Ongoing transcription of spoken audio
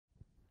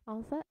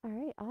All set? All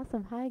right,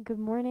 awesome. Hi, good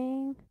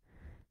morning,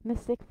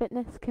 Mystic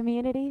Fitness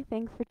community.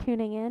 Thanks for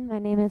tuning in. My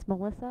name is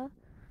Melissa.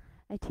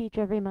 I teach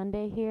every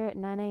Monday here at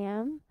 9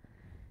 a.m.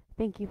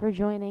 Thank you for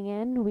joining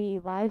in. We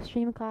live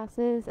stream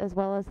classes as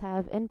well as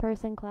have in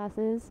person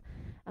classes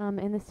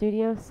in the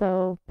studio,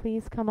 so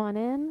please come on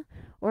in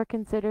or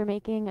consider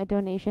making a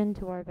donation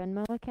to our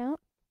Venmo account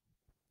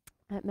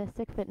at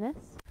Mystic Fitness.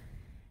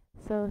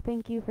 So,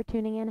 thank you for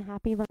tuning in.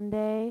 Happy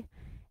Monday,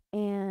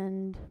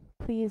 and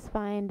please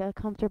find a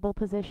comfortable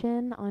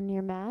position on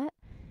your mat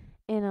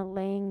in a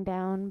laying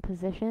down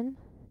position.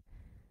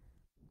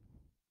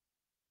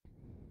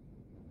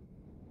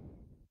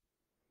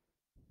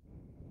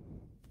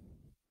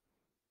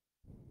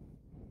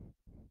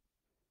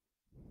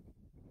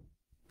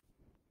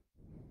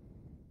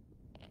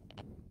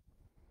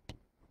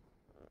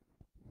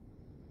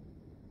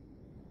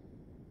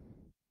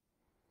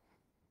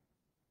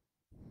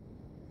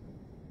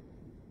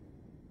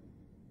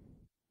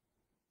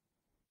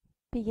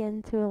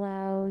 Begin to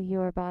allow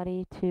your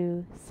body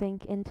to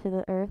sink into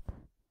the earth.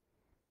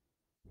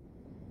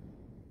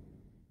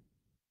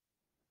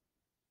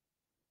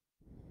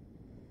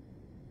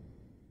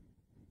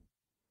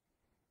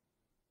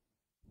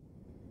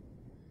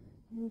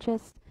 And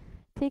just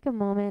take a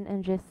moment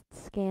and just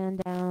scan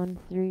down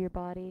through your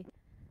body,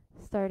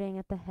 starting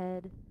at the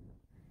head,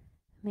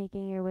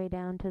 making your way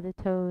down to the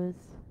toes.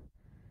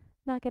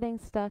 Not getting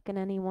stuck in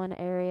any one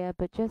area,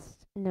 but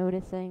just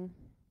noticing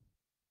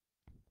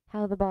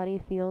how the body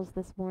feels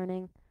this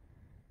morning.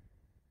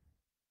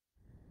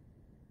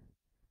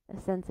 A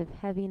sense of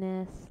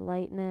heaviness,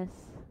 lightness,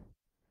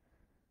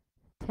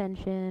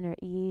 tension, or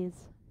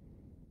ease.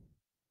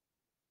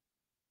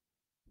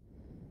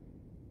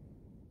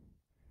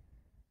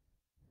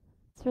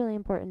 It's really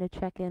important to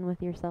check in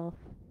with yourself.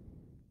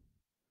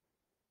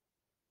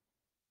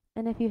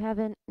 And if you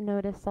haven't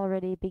noticed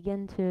already,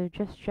 begin to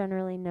just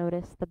generally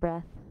notice the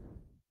breath,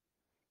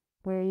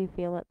 where you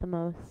feel it the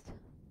most.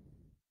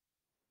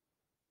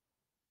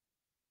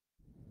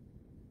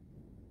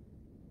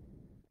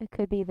 It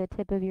could be the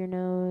tip of your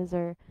nose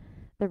or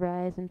the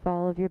rise and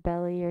fall of your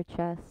belly or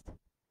chest.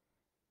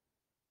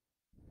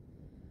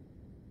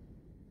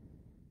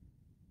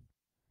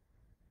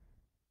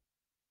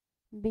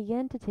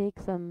 Begin to take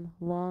some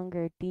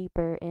longer,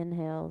 deeper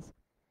inhales.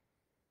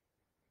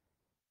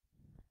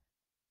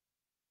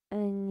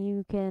 And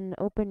you can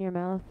open your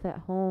mouth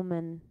at home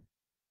and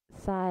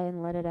sigh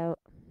and let it out.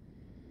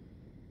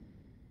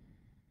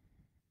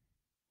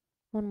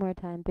 One more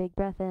time. Big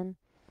breath in,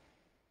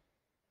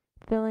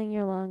 filling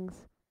your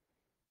lungs,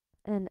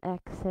 and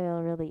exhale,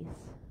 release.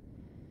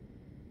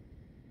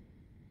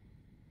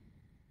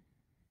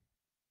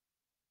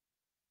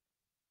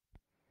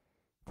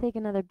 Take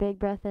another big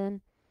breath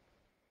in.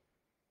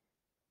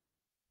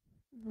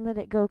 Let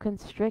it go.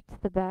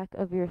 Constrict the back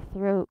of your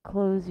throat.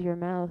 Close your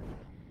mouth.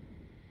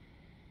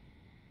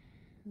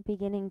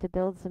 Beginning to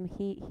build some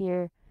heat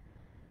here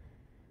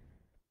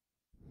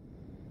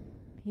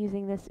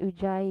using this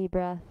Ujjayi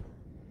breath.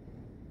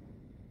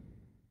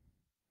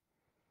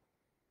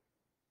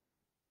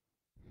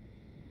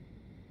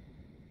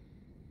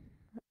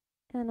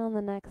 And on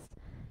the next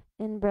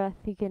in breath,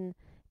 you can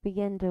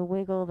begin to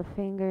wiggle the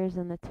fingers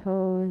and the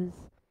toes.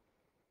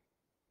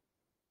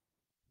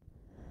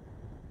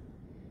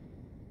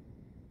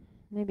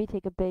 Maybe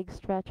take a big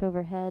stretch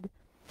overhead.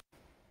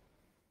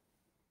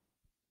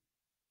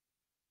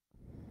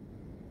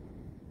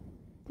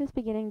 Just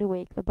beginning to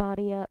wake the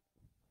body up.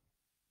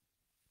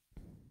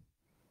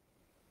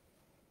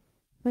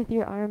 With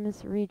your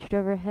arms reached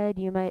overhead,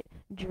 you might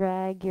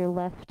drag your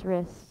left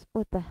wrist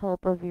with the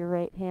help of your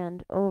right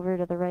hand over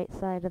to the right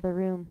side of the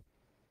room.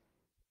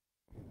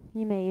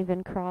 You may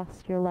even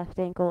cross your left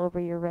ankle over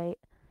your right,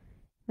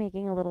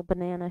 making a little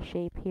banana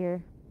shape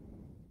here.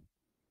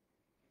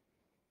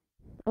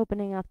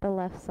 Opening up the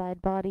left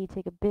side body,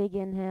 take a big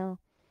inhale.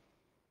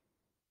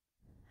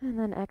 And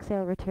then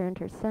exhale, return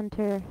to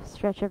center,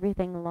 stretch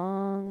everything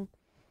long.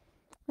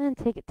 And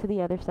take it to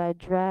the other side.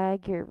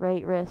 Drag your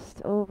right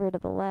wrist over to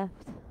the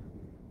left.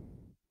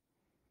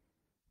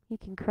 You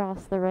can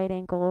cross the right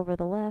ankle over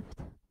the left.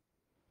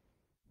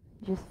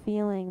 Just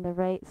feeling the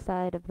right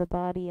side of the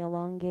body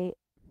elongate.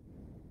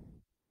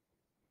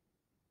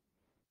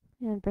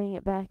 And bring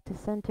it back to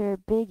center.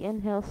 Big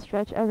inhale,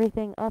 stretch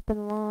everything up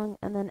and long.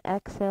 And then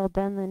exhale,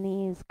 bend the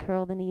knees,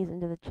 curl the knees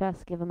into the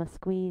chest, give them a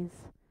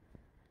squeeze.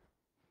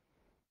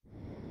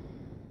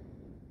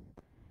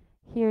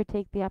 Here,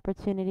 take the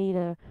opportunity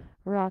to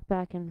rock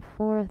back and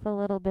forth a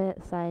little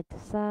bit, side to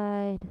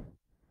side,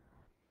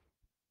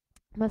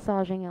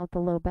 massaging out the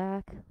low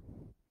back.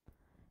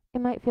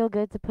 It might feel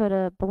good to put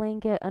a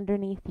blanket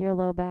underneath your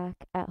low back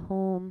at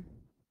home.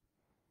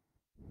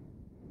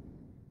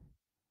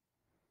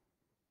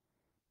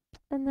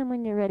 And then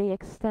when you're ready,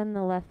 extend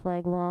the left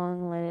leg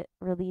long, let it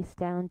release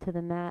down to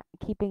the mat,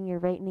 keeping your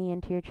right knee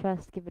into your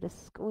chest. Give it a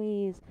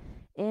squeeze.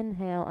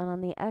 Inhale, and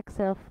on the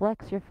exhale,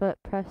 flex your foot,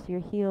 press your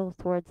heels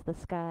towards the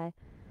sky.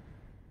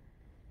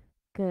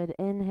 Good.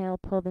 Inhale,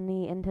 pull the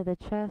knee into the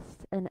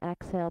chest, and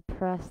exhale,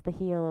 press the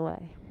heel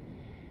away.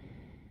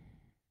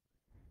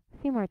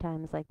 few more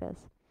times like this.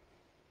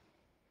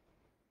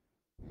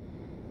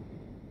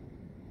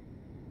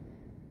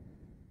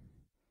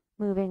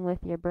 Moving with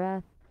your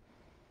breath,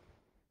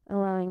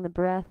 allowing the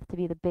breath to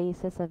be the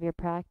basis of your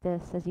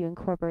practice as you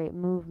incorporate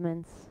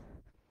movements.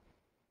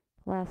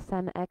 Last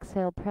time,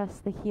 exhale, press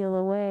the heel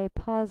away.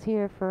 Pause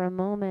here for a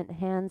moment,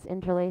 hands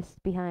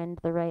interlaced behind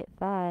the right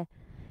thigh.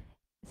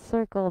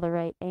 Circle the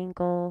right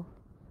ankle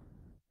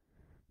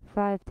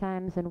 5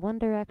 times in one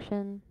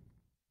direction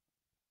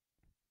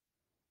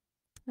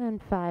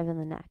and 5 in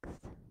the next.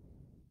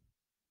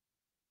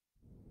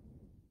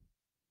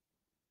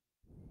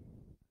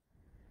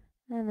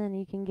 And then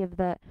you can give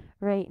that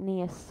right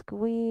knee a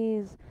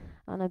squeeze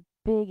on a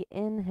big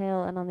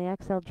inhale, and on the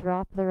exhale,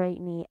 drop the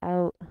right knee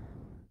out.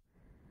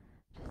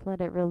 Just let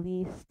it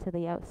release to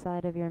the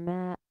outside of your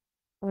mat,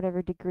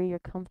 whatever degree you're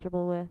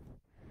comfortable with.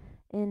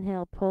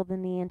 Inhale, pull the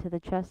knee into the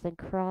chest and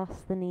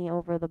cross the knee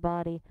over the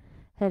body,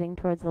 heading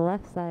towards the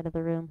left side of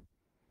the room.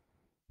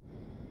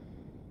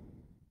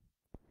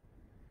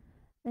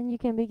 And you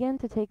can begin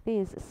to take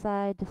these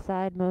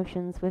side-to-side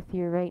motions with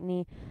your right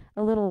knee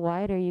a little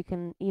wider. You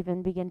can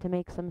even begin to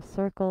make some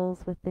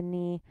circles with the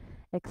knee,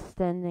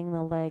 extending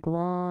the leg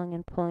long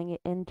and pulling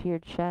it into your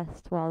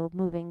chest while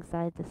moving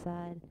side to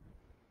side.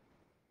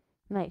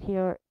 Might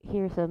hear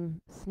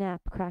some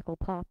snap, crackle,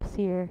 pops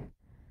here.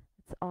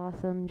 It's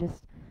awesome,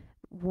 just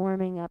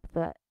warming up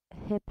the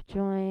hip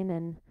joint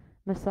and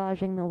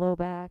massaging the low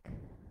back.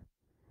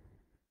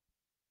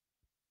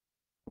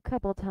 A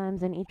couple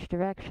times in each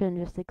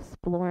direction, just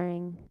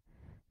exploring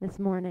this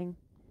morning.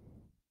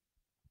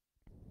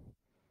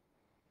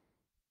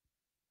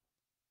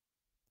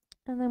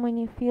 And then when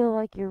you feel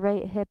like your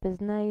right hip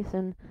is nice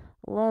and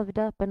loved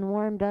up and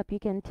warmed up, you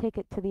can take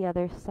it to the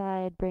other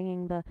side,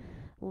 bringing the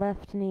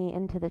left knee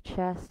into the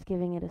chest,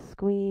 giving it a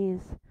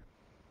squeeze.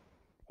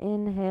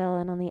 Inhale,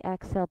 and on the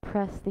exhale,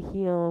 press the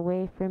heel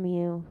away from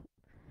you.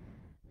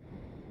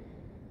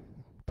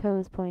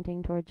 Toes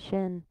pointing towards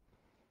shin.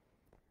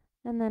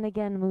 And then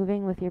again,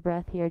 moving with your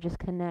breath here, just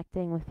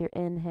connecting with your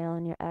inhale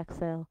and your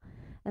exhale,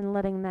 and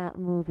letting that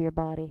move your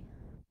body.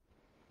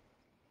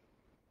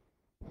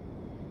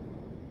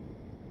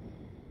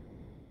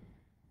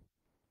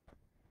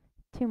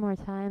 Two more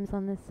times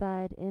on this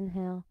side.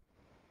 Inhale.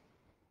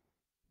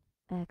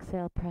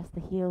 Exhale, press the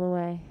heel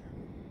away.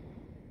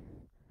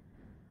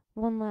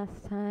 One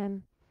last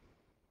time.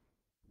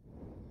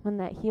 When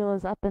that heel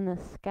is up in the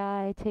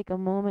sky, take a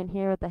moment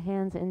here with the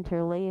hands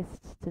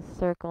interlaced to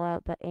circle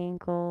out the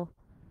ankle.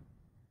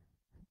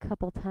 A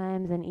couple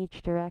times in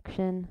each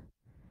direction.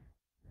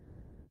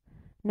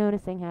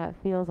 Noticing how it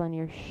feels on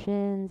your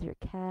shins, your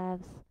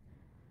calves,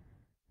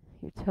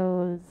 your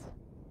toes.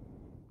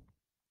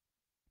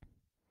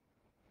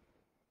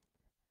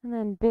 And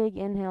then big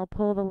inhale,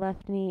 pull the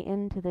left knee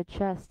into the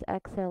chest.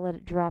 Exhale, let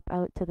it drop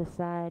out to the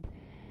side.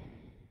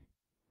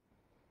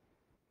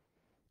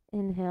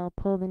 Inhale,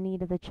 pull the knee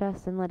to the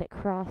chest and let it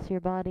cross your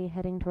body,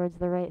 heading towards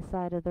the right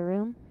side of the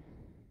room.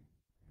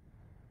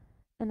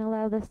 And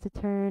allow this to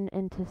turn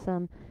into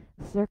some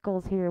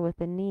circles here with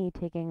the knee,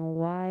 taking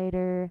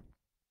wider,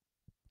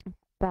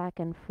 back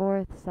and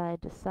forth,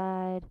 side to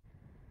side.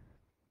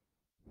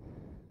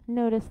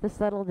 Notice the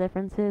subtle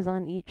differences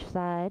on each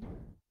side.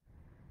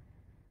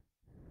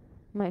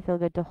 Might feel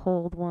good to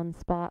hold one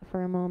spot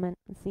for a moment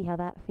and see how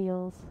that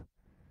feels.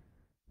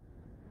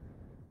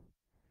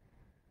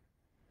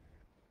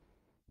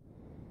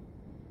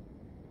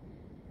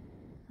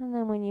 And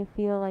then when you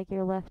feel like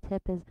your left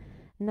hip is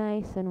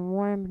nice and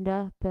warmed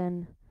up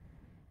and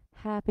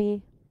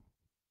happy,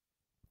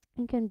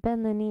 you can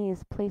bend the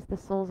knees, place the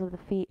soles of the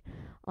feet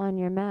on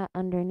your mat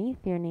underneath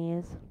your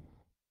knees.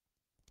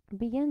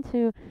 Begin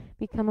to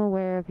become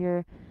aware of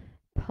your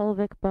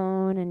pelvic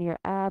bone and your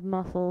ab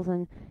muscles,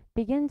 and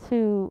begin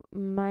to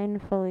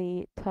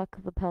mindfully tuck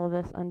the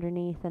pelvis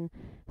underneath and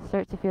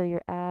start to feel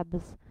your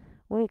abs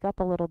wake up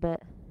a little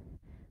bit.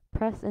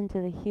 Press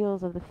into the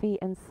heels of the feet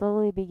and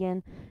slowly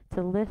begin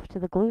to lift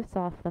the glutes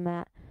off the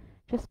mat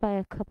just by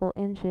a couple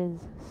inches,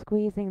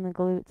 squeezing the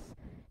glutes,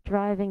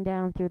 driving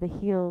down through the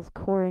heels,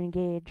 core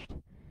engaged,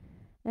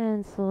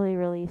 and slowly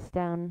release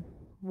down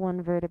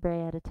one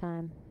vertebrae at a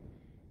time.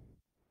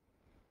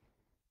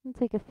 And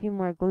take a few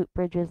more glute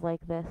bridges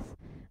like this,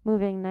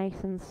 moving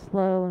nice and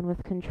slow and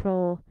with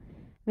control,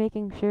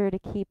 making sure to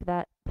keep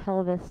that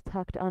pelvis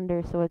tucked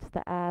under so it's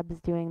the abs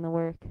doing the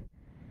work.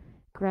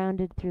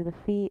 Grounded through the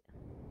feet.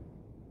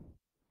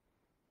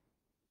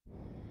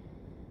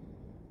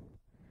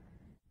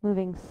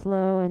 Moving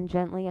slow and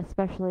gently,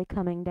 especially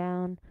coming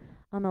down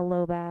on the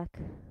low back,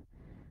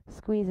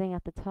 squeezing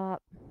at the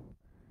top.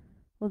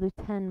 We'll do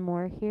 10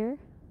 more here.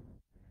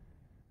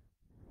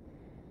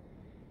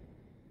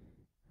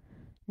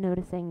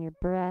 Noticing your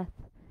breath,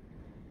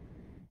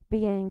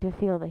 beginning to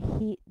feel the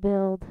heat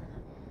build.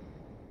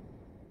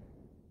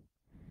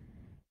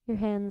 Your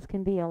hands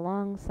can be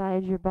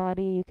alongside your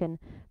body. You can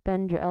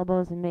bend your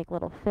elbows and make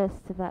little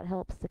fists if that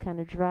helps to kind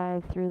of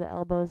drive through the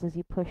elbows as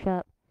you push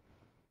up.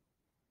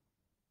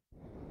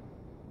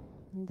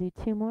 And do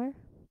 2 more.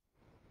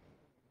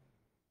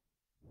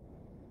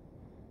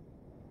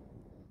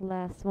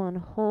 Last one,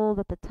 hold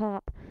at the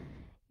top.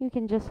 You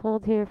can just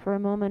hold here for a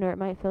moment, or it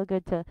might feel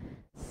good to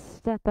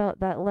step out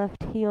that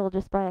left heel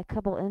just by a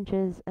couple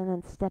inches and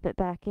then step it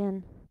back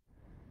in.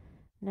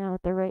 Now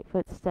with the right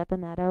foot,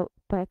 stepping that out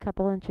by a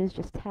couple inches,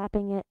 just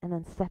tapping it and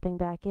then stepping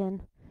back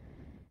in.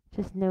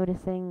 Just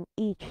noticing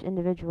each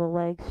individual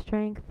leg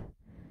strength.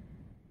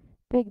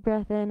 Big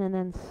breath in and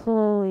then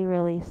slowly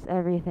release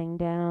everything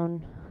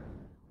down,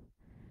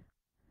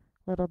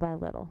 little by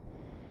little.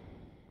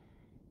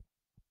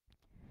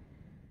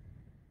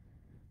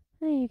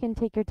 And you can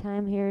take your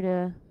time here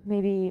to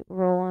maybe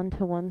roll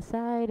onto one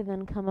side and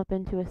then come up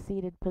into a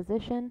seated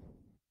position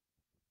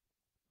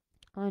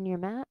on your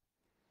mat.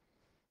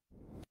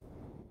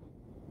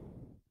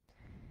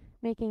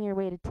 Making your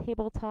way to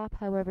tabletop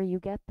however you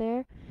get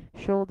there.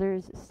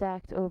 Shoulders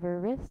stacked over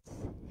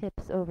wrists,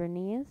 hips over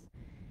knees.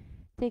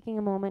 Taking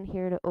a moment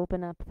here to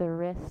open up the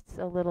wrists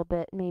a little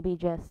bit, maybe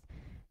just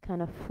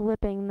kind of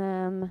flipping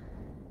them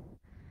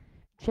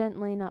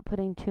gently, not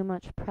putting too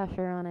much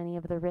pressure on any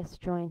of the wrist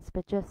joints,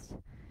 but just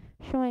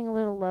showing a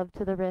little love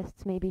to the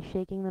wrists, maybe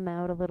shaking them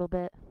out a little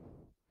bit.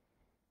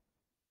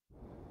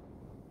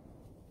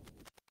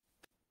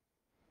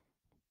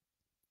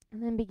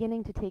 And then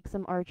beginning to take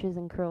some arches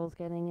and curls,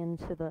 getting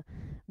into the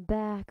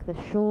back,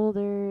 the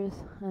shoulders.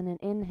 On an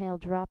inhale,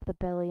 drop the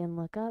belly and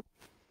look up.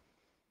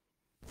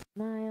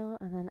 Smile,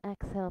 and then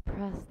exhale,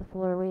 press the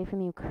floor away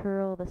from you,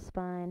 curl the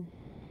spine.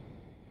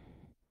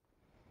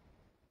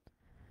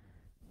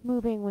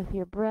 Moving with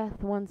your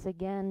breath once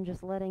again,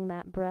 just letting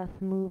that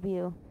breath move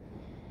you.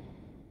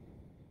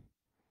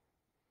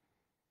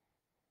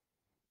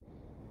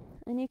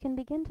 And you can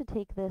begin to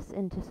take this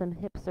into some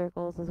hip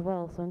circles as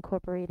well, so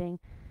incorporating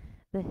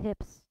the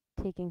hips,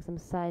 taking some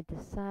side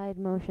to side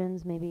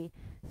motions, maybe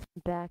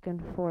some back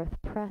and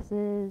forth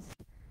presses,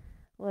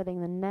 letting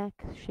the neck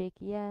shake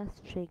yes,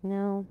 shake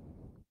no.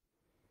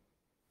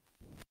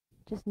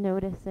 Just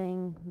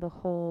noticing the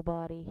whole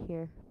body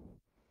here.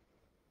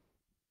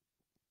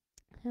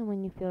 And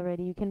when you feel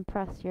ready, you can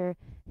press your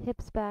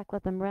hips back,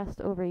 let them rest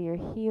over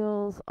your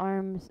heels,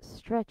 arms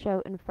stretch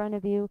out in front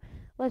of you.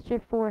 Let your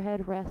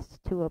forehead rest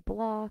to a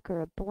block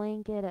or a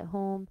blanket at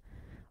home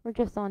or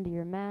just onto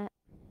your mat.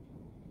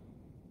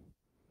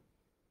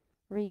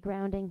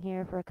 Regrounding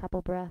here for a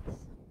couple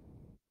breaths.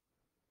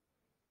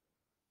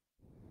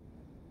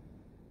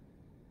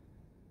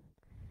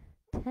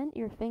 Tent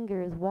your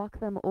fingers, walk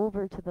them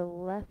over to the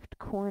left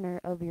corner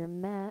of your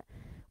mat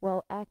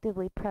while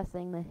actively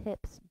pressing the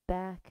hips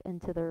back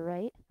and to the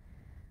right,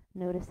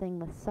 noticing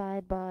the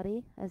side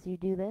body as you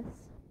do this.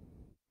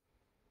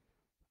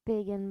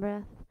 Big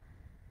in-breath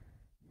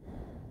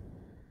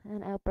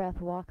and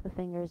out-breath, walk the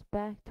fingers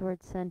back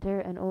towards center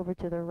and over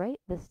to the right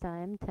this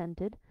time,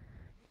 tented,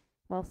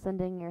 while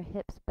sending your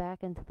hips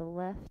back into the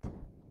left.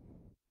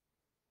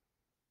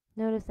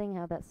 Noticing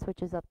how that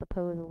switches up the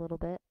pose a little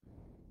bit.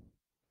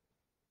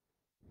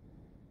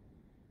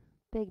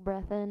 Big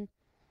breath in,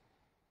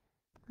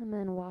 and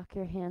then walk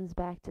your hands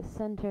back to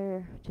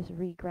center, just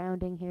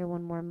regrounding here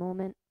one more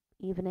moment,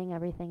 evening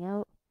everything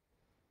out.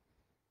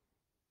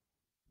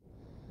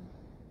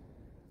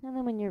 And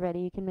then when you're ready,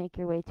 you can make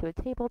your way to a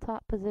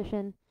tabletop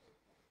position,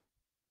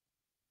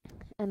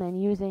 and then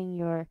using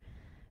your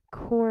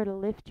core to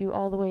lift you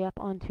all the way up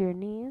onto your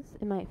knees.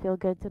 It might feel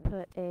good to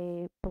put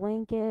a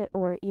blanket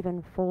or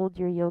even fold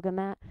your yoga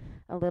mat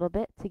a little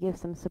bit to give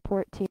some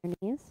support to your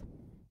knees.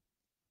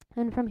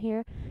 And from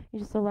here, you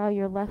just allow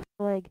your left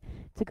leg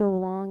to go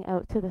long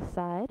out to the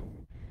side.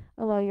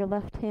 Allow your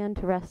left hand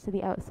to rest to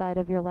the outside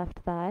of your left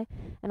thigh.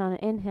 And on an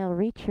inhale,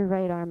 reach your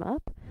right arm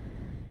up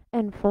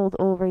and fold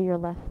over your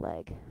left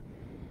leg.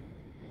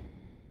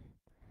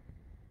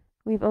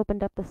 We've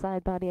opened up the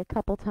side body a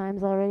couple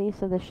times already,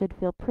 so this should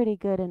feel pretty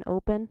good and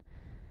open.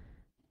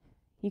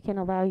 You can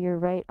allow your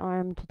right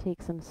arm to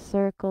take some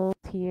circles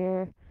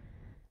here,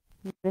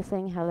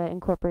 noticing how that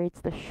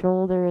incorporates the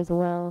shoulder as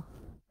well.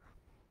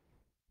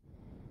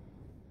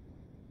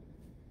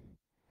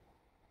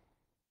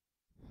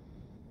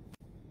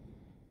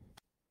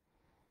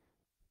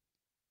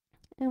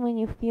 And when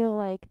you feel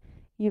like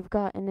you've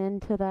gotten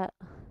into that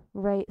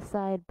right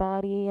side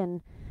body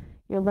and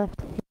your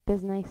left hip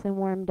is nice and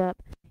warmed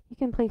up, you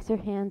can place your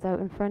hands out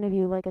in front of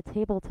you like a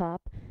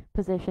tabletop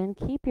position.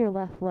 Keep your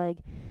left leg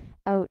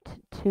out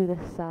to the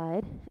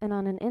side, and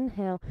on an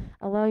inhale,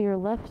 allow your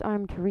left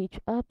arm to reach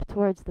up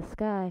towards the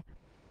sky.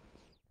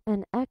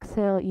 And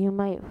exhale, you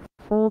might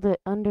fold it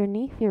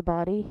underneath your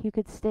body. You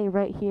could stay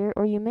right here,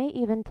 or you may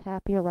even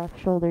tap your left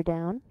shoulder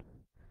down.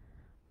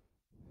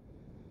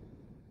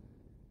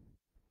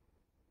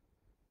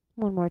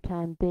 One more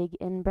time, big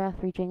in-breath,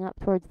 reaching up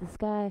towards the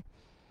sky.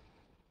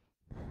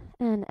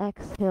 And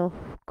exhale,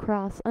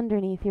 cross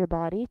underneath your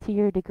body to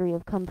your degree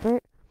of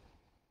comfort.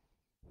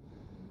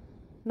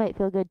 Might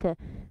feel good to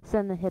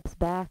send the hips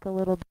back a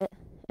little bit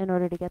in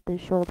order to get the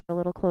shoulder a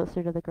little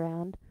closer to the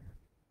ground.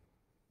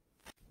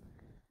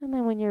 And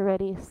then when you're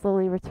ready,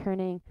 slowly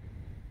returning,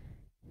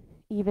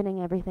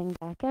 evening everything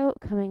back out,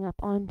 coming up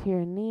onto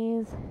your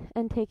knees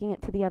and taking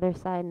it to the other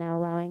side now,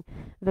 allowing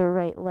the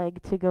right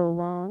leg to go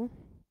long.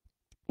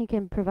 You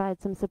can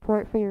provide some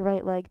support for your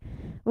right leg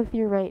with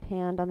your right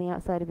hand on the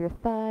outside of your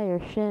thigh or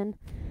shin.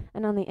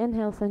 And on the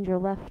inhale, send your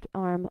left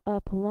arm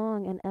up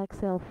long, and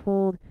exhale,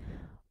 fold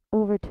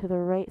over to the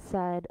right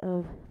side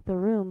of the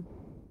room.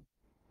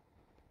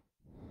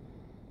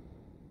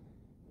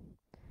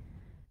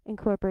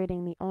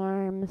 Incorporating the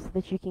arms so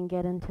that you can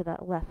get into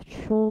that left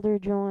shoulder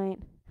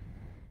joint,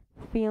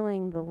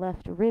 feeling the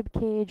left rib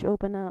cage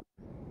open up.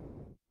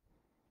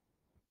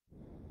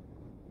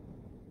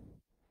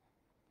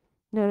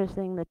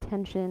 Noticing the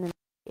tension in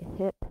the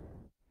hip.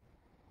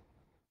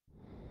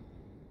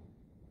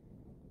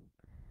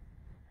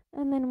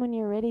 And then when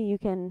you're ready, you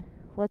can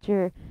let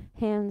your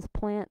hands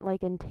plant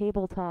like in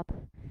tabletop,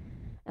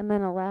 and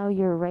then allow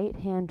your right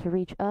hand to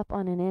reach up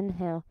on an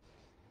inhale.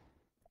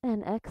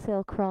 And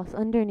exhale, cross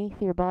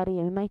underneath your body.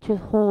 And you might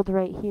just hold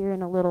right here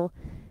in a little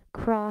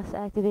cross,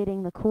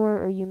 activating the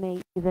core, or you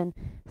may even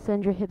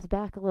send your hips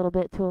back a little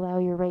bit to allow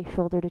your right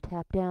shoulder to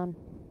tap down.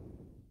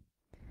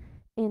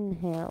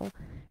 Inhale,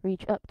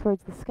 reach up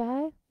towards the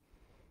sky,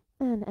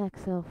 and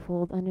exhale,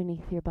 fold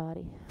underneath your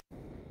body.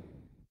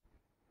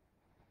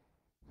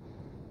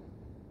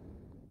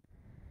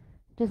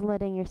 Just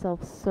letting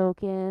yourself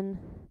soak in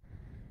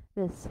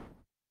this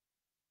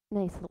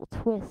nice little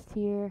twist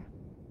here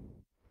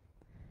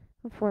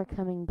before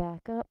coming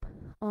back up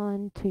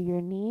onto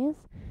your knees.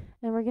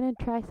 And we're going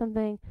to try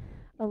something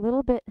a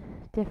little bit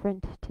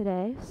different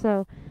today.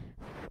 So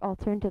I'll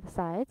turn to the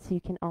side so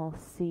you can all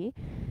see.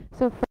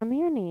 So from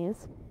your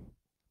knees,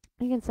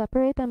 you can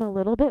separate them a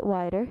little bit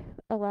wider,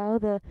 allow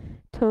the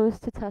toes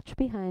to touch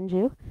behind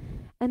you,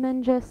 and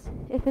then just,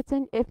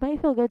 it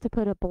might feel good to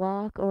put a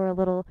block or a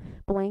little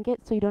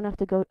blanket so you don't have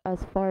to go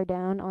as far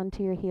down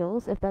onto your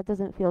heels if that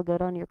doesn't feel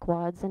good on your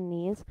quads and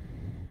knees.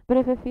 But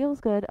if it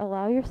feels good,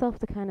 allow yourself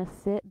to kind of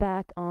sit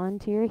back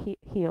onto your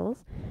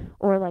heels,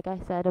 or like I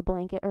said, a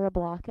blanket or a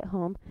block at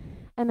home.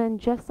 And then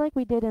just like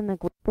we did in the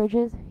glute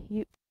bridges,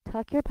 you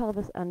tuck your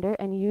pelvis under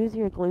and use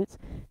your glutes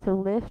to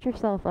lift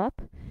yourself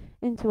up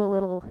into a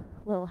little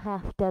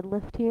half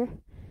deadlift here.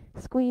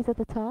 Squeeze at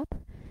the top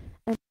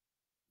and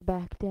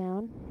back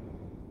down.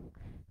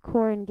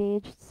 Core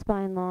engaged,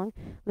 spine long,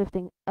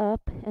 lifting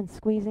up and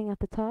squeezing at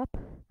the top.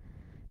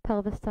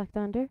 Pelvis tucked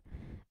under,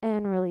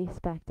 and release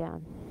back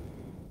down.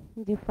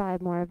 Do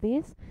 5 more of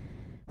these.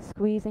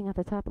 Squeezing at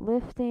the top,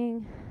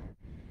 lifting,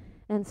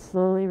 and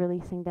slowly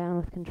releasing down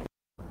with control.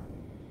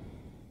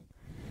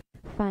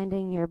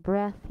 Finding your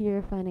breath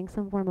here, finding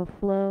some form of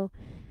flow.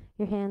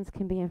 Your hands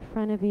can be in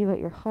front of you at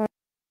your heart,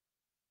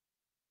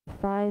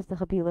 thighs to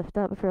help you lift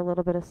up for a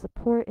little bit of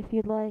support if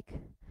you'd like.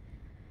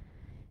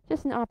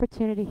 Just an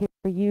opportunity here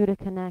for you to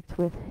connect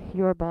with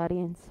your body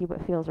and see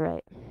what feels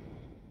right.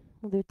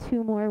 We'll do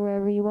 2 more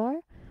wherever you are.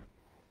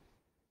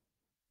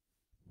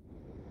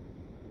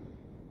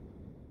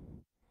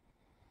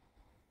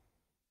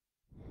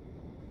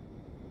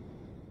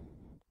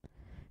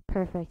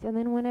 Perfect. And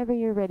then whenever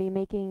you're ready,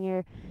 making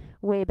your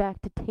way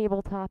back to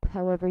tabletop,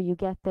 however you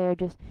get there,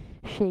 just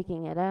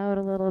shaking it out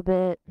a little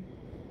bit.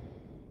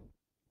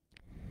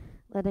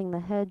 Letting the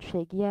head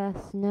shake yes,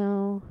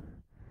 no.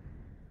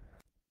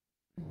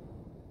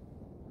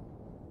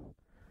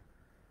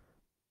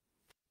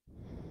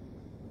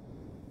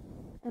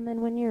 And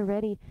then when you're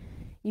ready,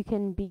 you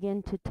can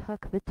begin to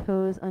tuck the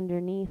toes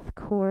underneath,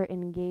 core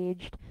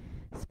engaged,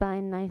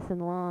 spine nice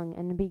and long,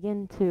 and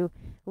begin to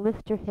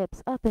lift your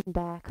hips up and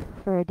back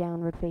for a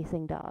downward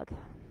facing dog.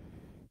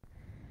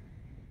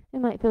 It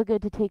might feel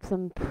good to take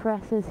some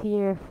presses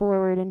here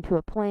forward into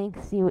a plank,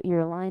 see what your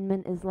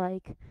alignment is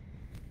like.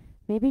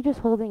 Maybe just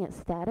holding it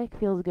static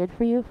feels good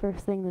for you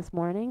first thing this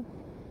morning.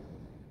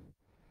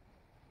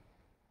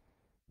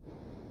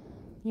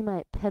 You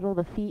might pedal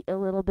the feet a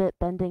little bit,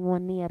 bending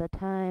one knee at a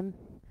time.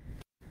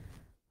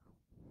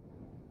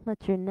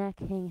 Let your neck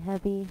hang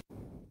heavy.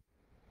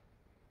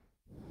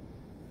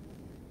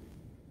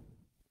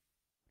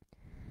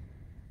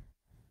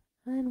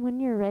 And when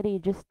you're ready,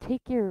 just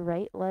take your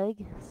right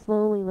leg,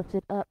 slowly lift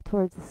it up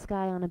towards the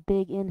sky on a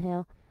big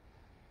inhale.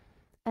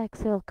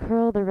 Exhale,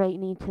 curl the right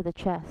knee to the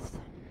chest.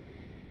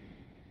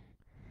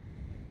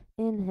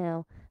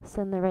 Inhale,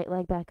 send the right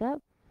leg back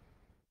up.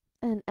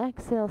 And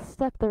exhale,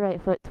 step the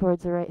right foot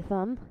towards the right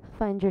thumb.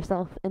 Find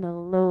yourself in a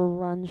low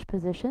lunge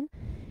position.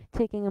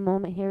 Taking a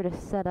moment here to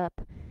set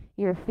up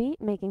your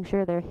feet, making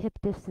sure they're hip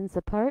distance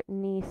apart,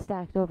 knee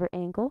stacked over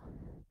ankle.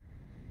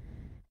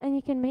 And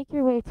you can make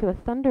your way to a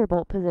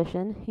thunderbolt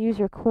position. Use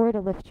your core to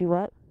lift you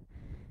up.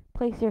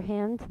 Place your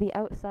hand to the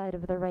outside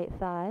of the right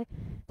thigh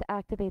to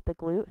activate the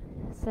glute.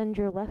 Send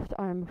your left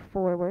arm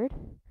forward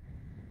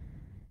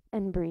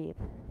and breathe.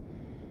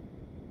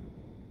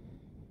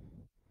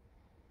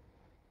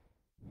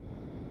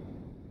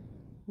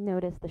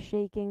 Notice the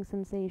shaking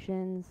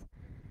sensations.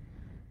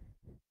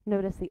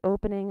 Notice the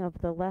opening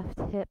of the left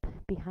hip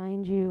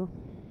behind you.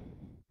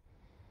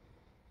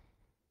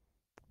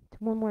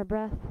 1 more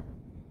breath.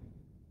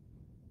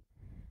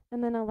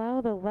 And then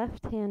allow the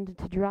left hand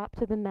to drop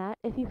to the mat.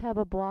 If you have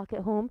a block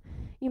at home,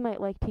 you might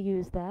like to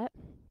use that.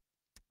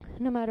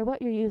 No matter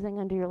what you're using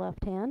under your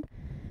left hand,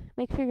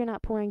 make sure you're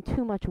not pouring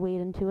too much weight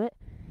into it.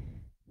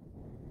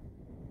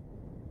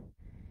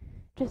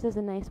 just as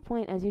a nice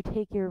point as you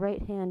take your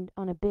right hand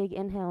on a big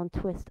inhale and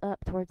twist up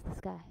towards the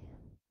sky.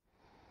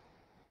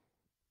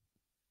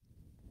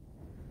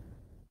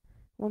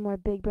 One more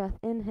big breath,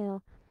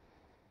 inhale.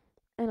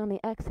 And on the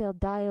exhale,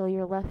 dial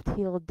your left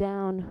heel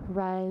down,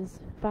 rise,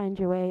 find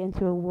your way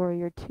into a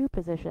warrior two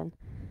position.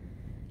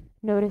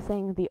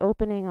 Noticing the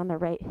opening on the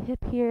right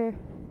hip here.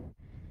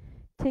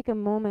 Take a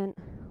moment,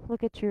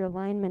 look at your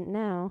alignment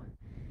now,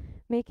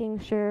 making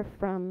sure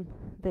from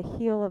the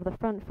heel of the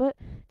front foot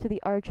to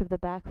the arch of the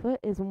back foot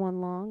is one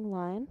long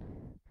line.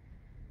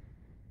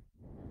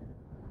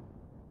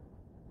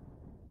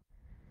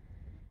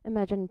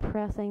 Imagine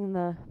pressing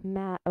the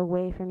mat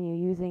away from you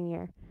using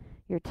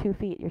your 2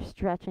 feet. You're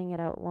stretching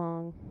it out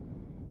long.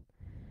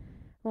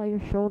 Allow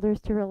your shoulders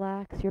to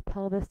relax, your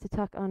pelvis to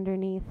tuck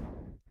underneath.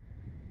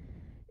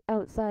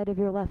 Outside of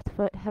your left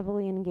foot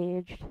heavily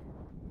engaged.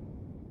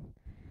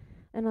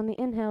 And on the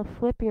inhale,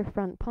 flip your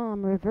front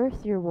palm,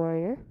 reverse your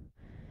warrior,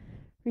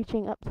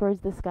 reaching up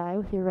towards the sky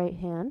with your right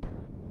hand.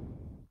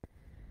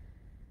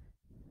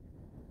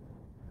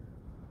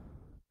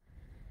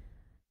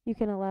 You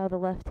can allow the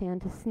left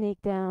hand to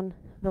snake down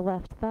the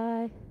left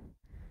thigh.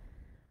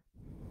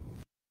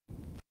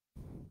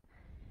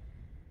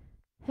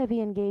 Heavy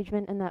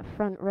engagement in that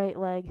front right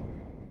leg.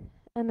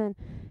 And then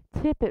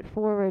tip it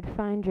forward,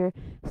 find your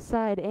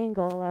side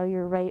angle. Allow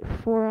your right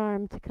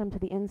forearm to come to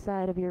the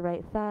inside of your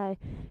right thigh.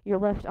 Your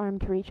left arm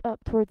to reach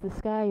up towards the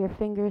sky, your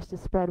fingers to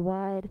spread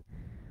wide.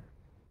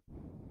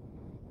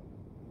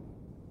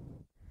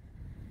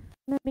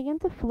 And then begin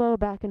to flow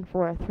back and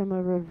forth from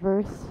a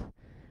reverse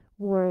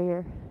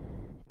warrior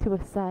to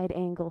a side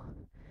angle.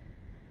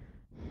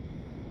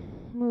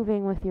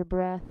 Moving with your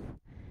breath.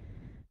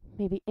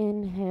 Maybe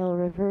inhale,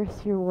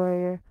 reverse your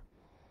warrior.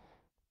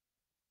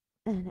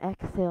 And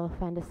exhale,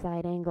 find a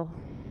side angle.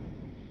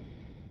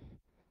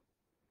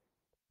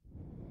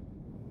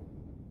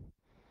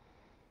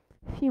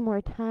 A few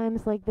more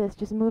times like this,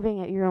 just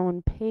moving at your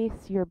own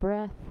pace, your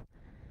breath.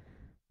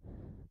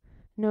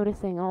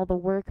 Noticing all the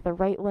work the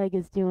right leg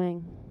is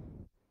doing.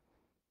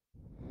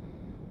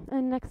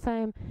 And next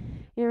time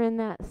you're in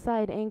that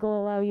side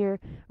angle, allow your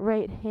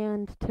right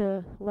hand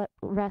to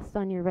rest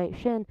on your right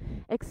shin.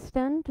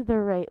 Extend the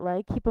right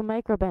leg, keep a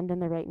micro bend in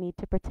the right knee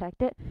to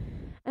protect it.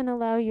 And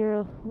allow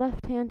your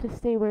left hand to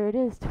stay where it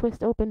is.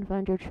 Twist open,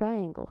 find your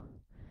triangle.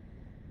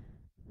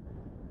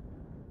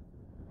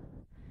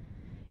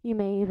 You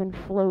may even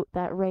float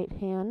that right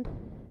hand.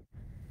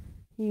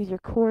 Use your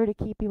core to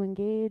keep you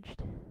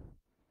engaged.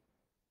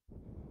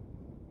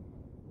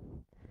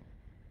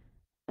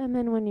 And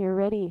then when you're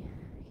ready,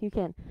 you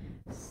can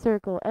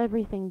circle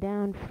everything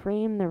down,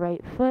 frame the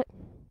right foot,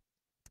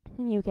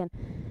 and you can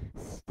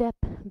step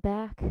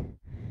back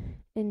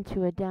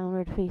into a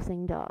downward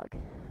facing dog.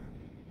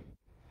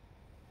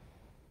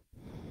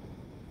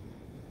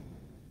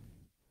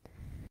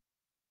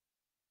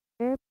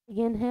 Big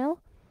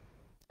inhale.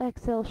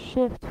 Exhale,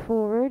 shift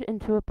forward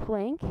into a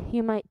plank.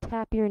 You might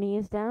tap your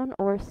knees down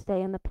or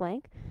stay in the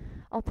plank.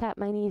 I'll tap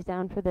my knees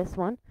down for this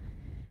one.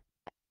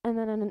 And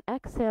then on an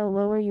exhale,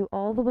 lower you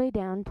all the way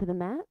down to the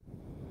mat.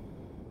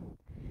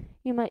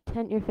 You might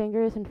tent your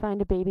fingers and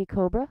find a baby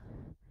cobra.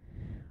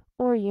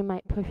 Or you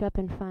might push up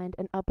and find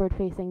an upward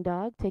facing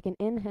dog. Take an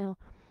inhale.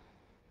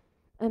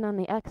 And on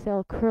the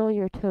exhale, curl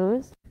your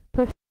toes.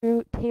 Push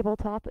through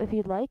tabletop if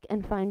you'd like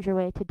and find your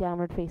way to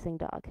downward facing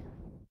dog.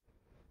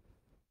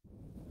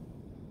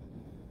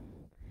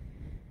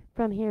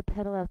 From here,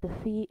 pedal out the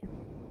feet.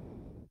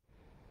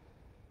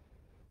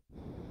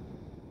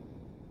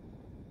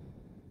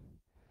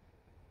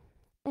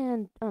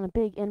 And on a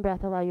big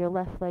in-breath, allow your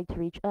left leg to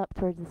reach up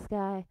towards the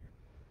sky.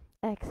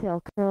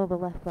 Exhale, curl the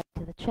left leg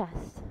to the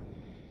chest.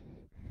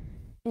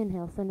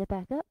 Inhale, send it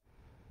back up.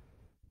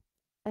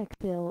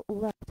 Exhale,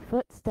 left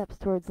foot steps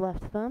towards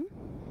left thumb.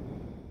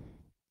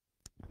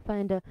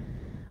 Find a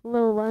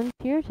low lunge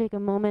here. Take a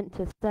moment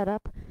to set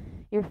up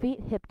your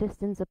feet hip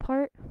distance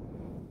apart.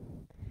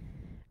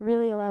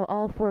 Really allow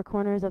all four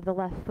corners of the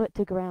left foot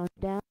to ground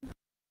down.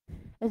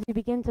 As you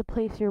begin to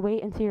place your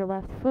weight into your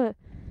left foot,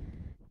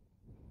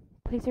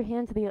 place your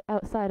hand to the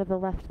outside of the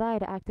left thigh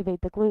to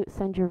activate the glutes.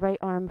 Send your right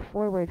arm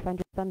forward. Find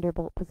your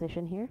thunderbolt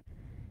position here.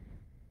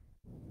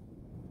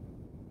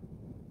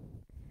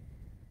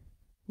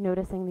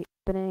 Noticing the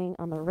opening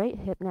on the right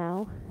hip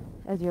now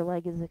as your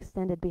leg is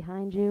extended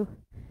behind you.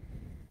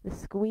 The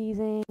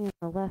squeezing in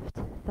the left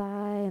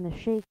thigh and the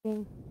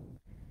shaking.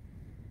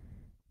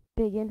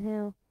 Big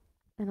inhale.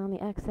 And on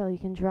the exhale, you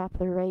can drop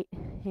the right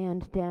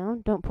hand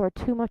down. Don't pour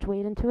too much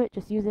weight into it.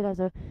 Just use it as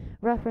a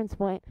reference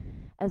point.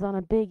 As on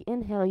a big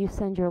inhale, you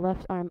send your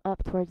left arm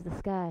up towards the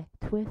sky.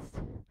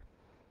 Twist.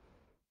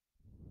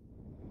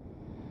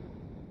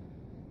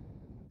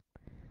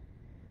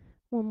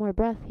 One more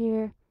breath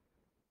here.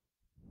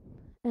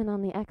 And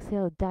on the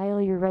exhale, dial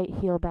your right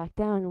heel back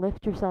down.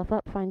 Lift yourself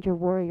up. Find your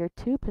warrior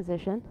two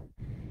position.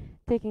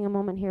 Taking a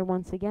moment here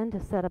once again to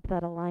set up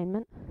that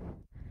alignment.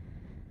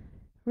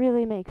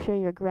 Really make sure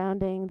you're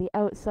grounding the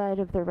outside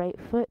of the right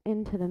foot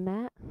into the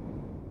mat.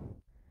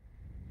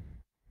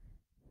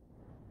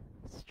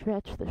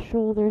 Stretch the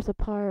shoulders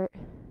apart.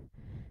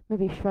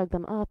 Maybe shrug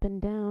them up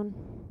and down.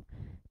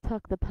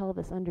 Tuck the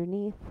pelvis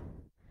underneath.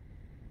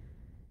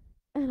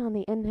 And on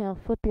the inhale,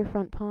 flip your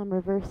front palm,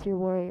 reverse your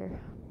warrior.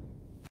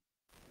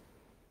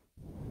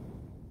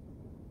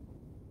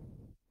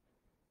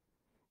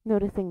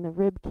 Noticing the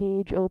rib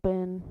cage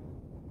open.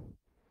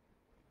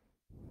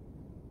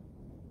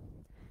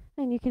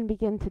 And you can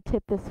begin to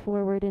tip this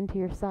forward into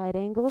your side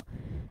angle,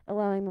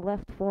 allowing the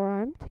left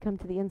forearm to come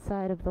to the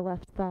inside of the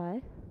left thigh.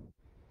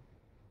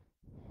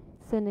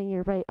 Sending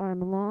your right arm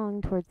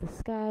long towards the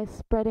sky,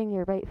 spreading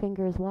your right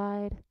fingers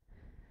wide.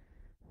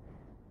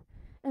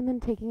 And then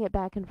taking it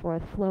back and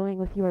forth, flowing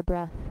with your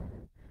breath.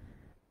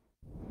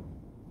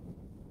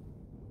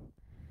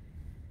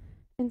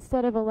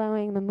 Instead of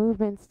allowing the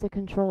movements to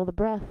control the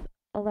breath,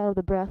 allow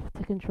the breath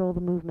to control the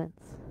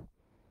movements.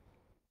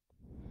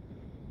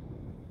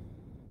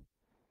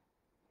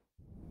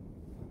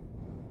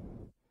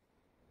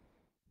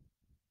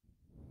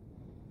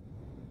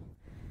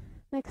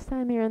 Next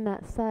time you're in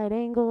that side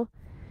angle,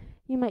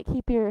 you might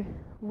keep your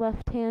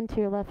left hand to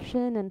your left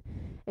shin and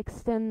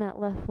extend that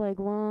left leg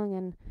long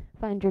and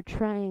find your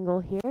triangle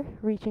here,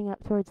 reaching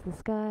up towards the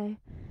sky.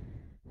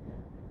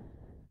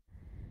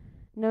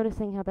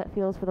 Noticing how that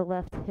feels for the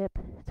left hip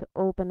to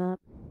open up.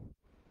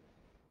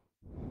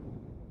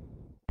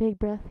 Big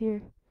breath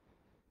here.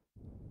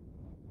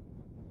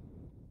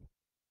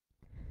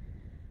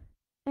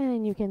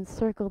 And you can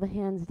circle the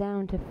hands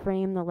down to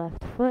frame the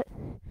left foot.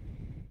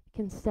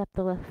 You can step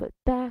the left foot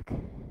back.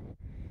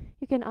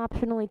 You can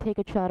optionally take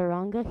a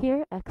chaturanga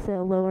here.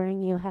 Exhale,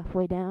 lowering you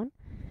halfway down.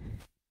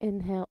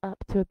 Inhale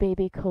up to a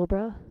baby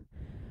cobra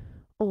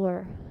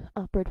or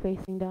upward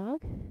facing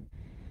dog.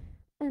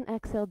 And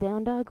exhale,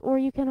 down dog. Or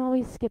you can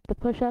always skip the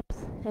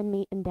push-ups and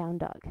meet in down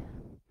dog.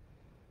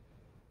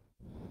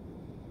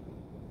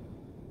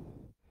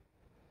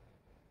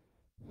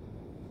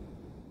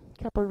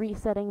 Couple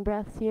resetting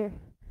breaths here.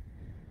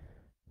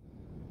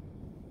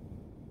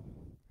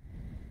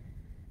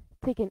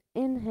 Take an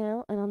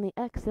inhale, and on the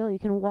exhale, you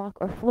can walk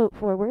or float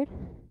forward.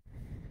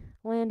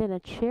 Land in a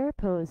chair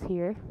pose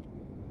here.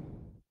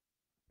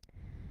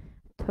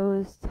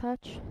 Toes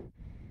touch,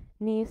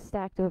 knees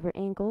stacked over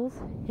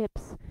ankles,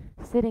 hips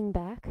sitting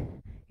back.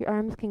 Your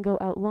arms can go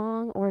out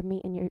long or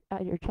meet in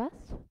at your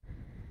chest.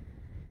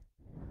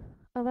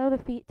 Allow the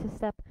feet to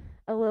step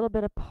a little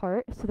bit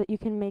apart so that you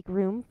can make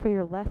room for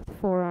your left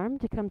forearm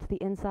to come to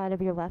the inside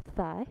of your left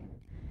thigh.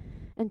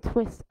 And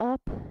twist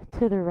up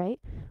to the right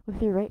with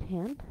your right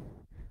hand.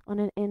 On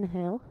an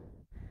inhale,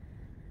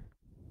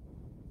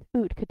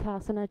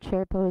 Utkatasana,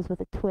 chair pose with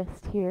a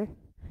twist here.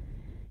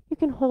 You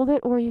can hold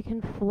it or you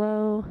can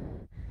flow,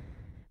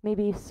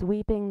 maybe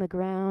sweeping the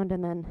ground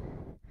and then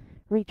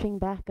reaching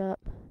back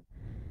up.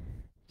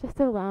 Just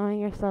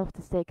allowing yourself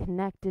to stay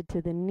connected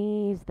to the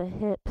knees, the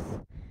hips,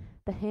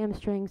 the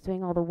hamstrings,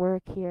 doing all the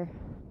work here.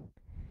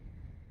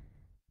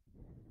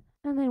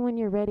 And then when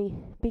you're ready,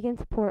 begin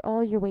to pour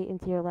all your weight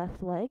into your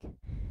left leg.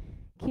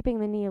 Keeping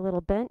the knee a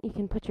little bent, you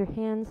can put your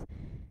hands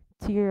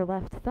to your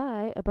left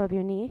thigh above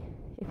your knee,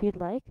 if you'd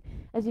like,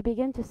 as you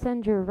begin to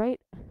send your right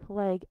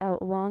leg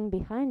out long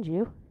behind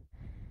you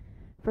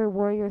for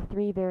Warrior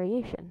 3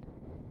 variation.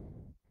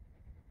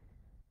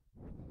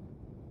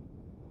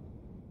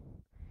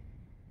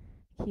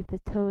 Keep the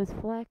toes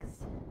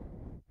flexed.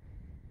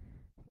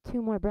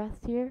 2 more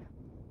breaths here.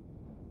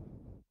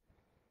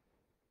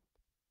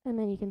 And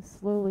then you can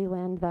slowly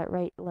land that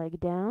right leg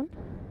down.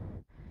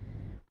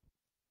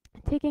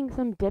 Taking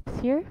some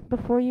dips here.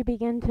 Before you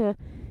begin to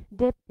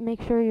dip, make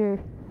sure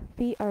your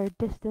feet are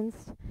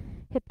distanced,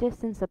 hip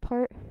distance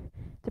apart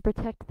to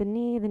protect the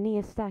knee. The knee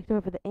is stacked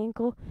over the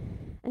ankle.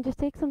 And just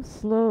take some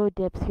slow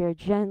dips here,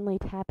 gently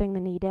tapping the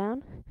knee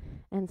down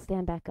and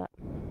stand back up.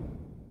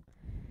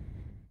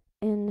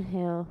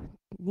 Inhale,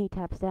 knee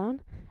taps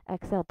down.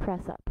 Exhale,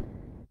 press up.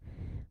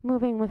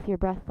 Moving with your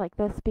breath like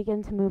this,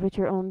 begin to move at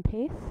your own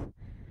pace.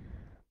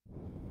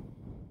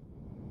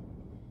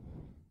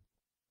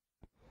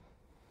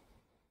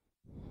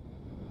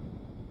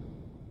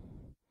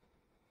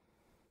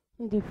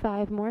 And do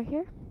 5 more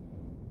here.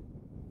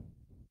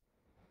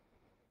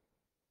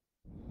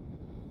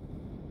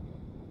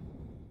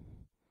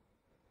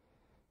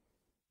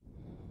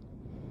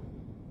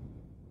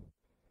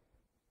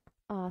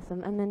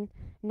 Awesome. And then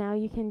now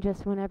you can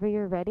just, whenever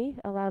you're ready,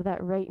 allow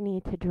that right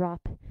knee to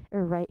drop,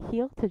 or right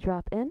heel to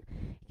drop in.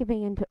 You can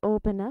begin to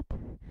open up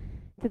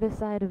to the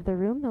side of the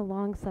room, the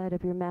long side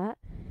of your mat.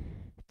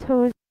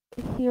 Toes,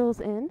 heels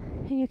in,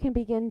 and you can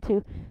begin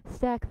to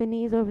stack the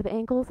knees over the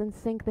ankles and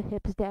sink the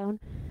hips down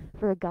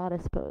for a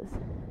goddess pose.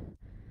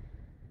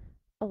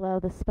 Allow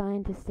the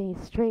spine to stay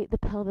straight, the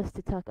pelvis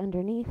to tuck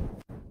underneath.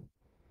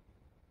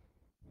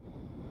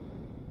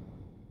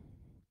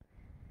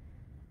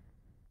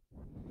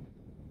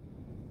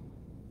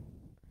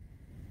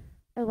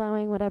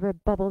 Allowing whatever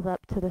bubbles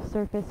up to the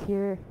surface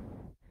here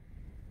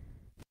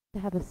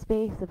to have a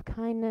space of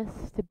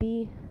kindness to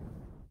be.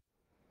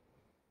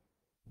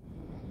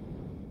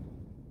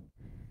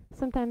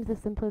 Sometimes the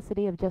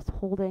simplicity of just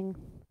holding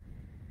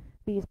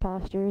these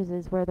postures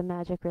is where the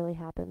magic really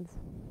happens.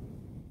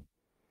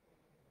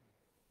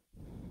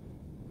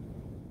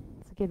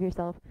 give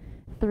yourself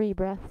 3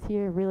 breaths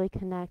here. Really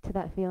connect to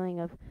that feeling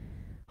of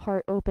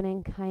heart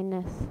opening,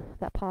 kindness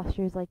that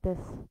postures like this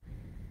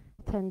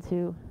tend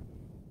to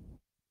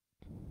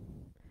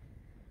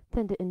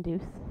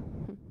induce.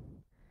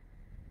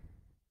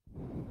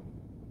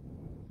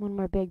 One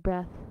more big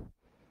breath.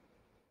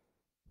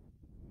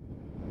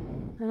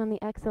 And on the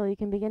exhale, you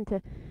can begin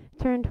to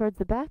turn towards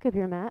the back of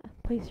your mat.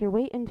 Place your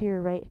weight into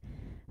your right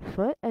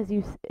foot as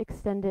you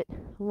extend it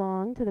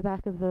long to the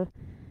back of the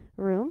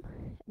room.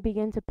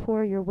 Begin to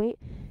pour your weight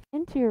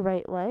into your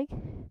right leg.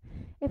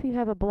 If you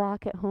have a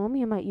block at home,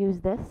 you might use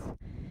this.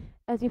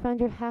 As you find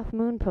your half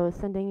moon pose,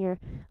 sending your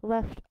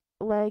left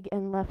leg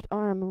and left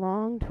arm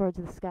long towards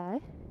the sky.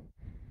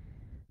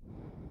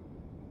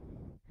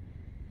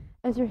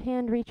 As your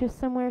hand reaches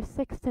somewhere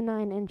 6 to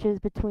 9 inches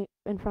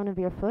in front of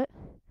your foot,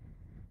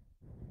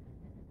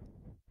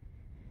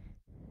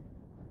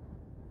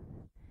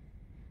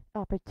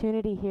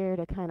 opportunity here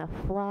to kind of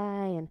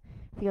fly and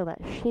feel that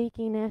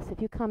shakiness.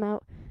 If you come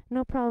out,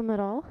 no problem at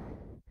all.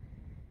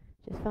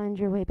 Just find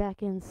your way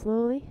back in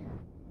slowly.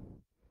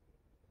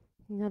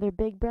 Another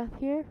big breath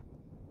here.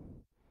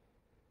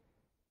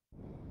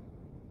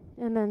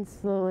 And then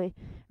slowly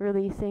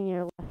releasing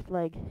your left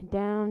leg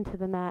down to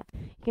the mat.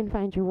 You can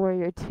find your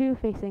warrior 2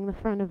 facing the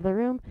front of the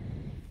room.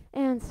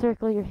 And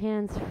circle your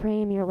hands,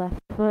 frame your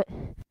left foot.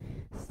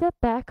 Step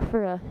back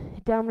for a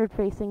downward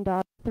facing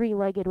dog,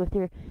 3-legged with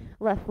your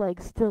left leg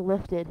still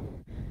lifted.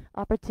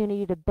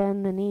 Opportunity to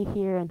bend the knee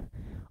here and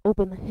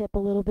open the hip a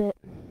little bit.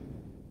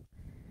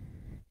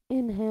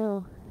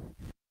 Inhale.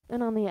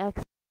 And on the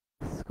exhale,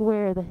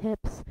 square the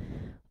hips,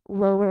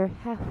 lower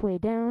halfway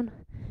down.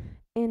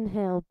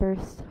 Inhale,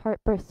 heart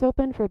bursts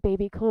open for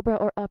baby cobra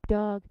or up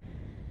dog.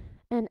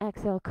 And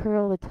exhale,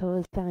 curl the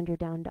toes, found your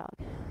down dog.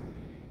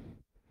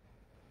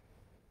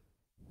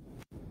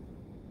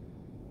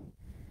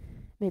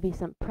 Maybe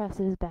some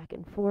presses back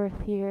and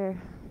forth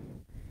here.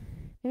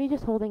 Maybe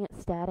just holding it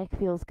static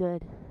feels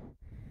good.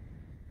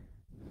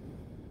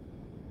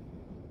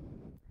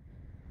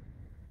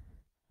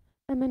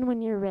 And then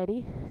when you're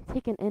ready,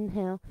 take an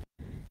inhale.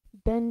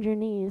 Bend your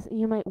knees.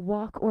 You might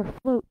walk or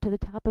float to the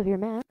top of your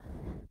mat.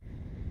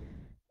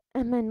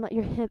 And then let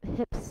your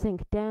hips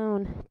sink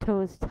down,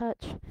 toes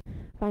touch.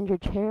 Find your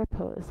chair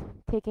pose.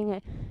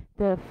 Taking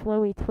the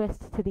flowy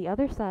twist to the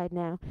other side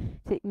now,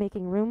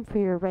 making room for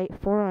your right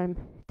forearm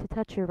to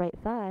touch your right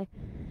thigh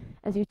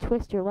as you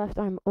twist your left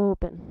arm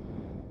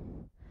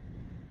open.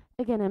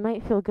 Again, it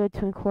might feel good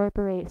to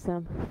incorporate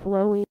some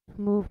flowy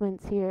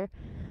movements here,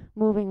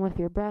 moving with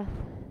your breath,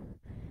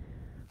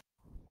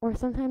 or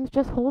sometimes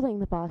just holding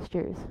the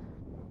postures.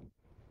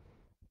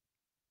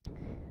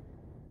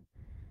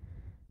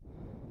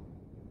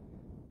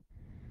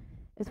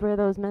 Is where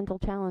those mental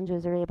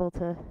challenges are able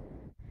to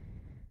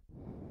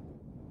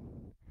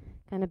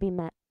kind of be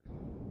met.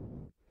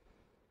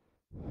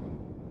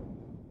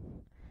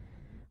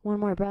 One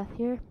more breath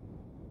here.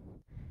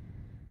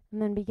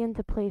 And then begin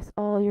to place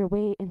all your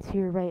weight into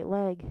your right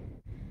leg.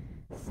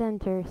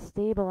 Center,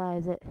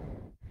 stabilize it.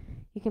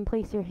 You can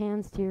place your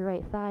hands to your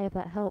right thigh if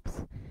that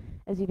helps.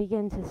 As you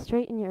begin to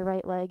straighten your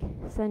right leg,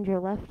 send your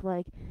left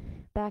leg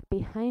back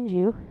behind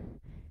you.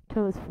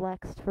 Toes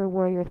flexed for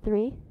warrior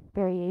 3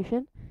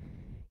 variation.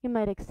 You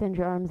might extend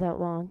your arms out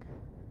long.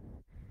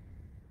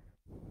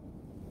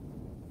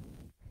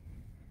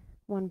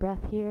 One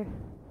breath here.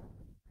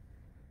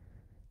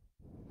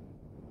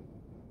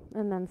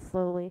 And then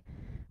slowly,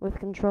 with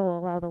control,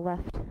 allow the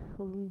left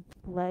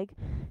leg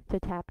to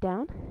tap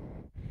down.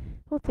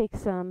 We'll take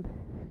some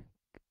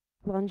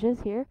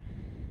lunges here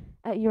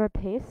at your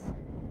pace.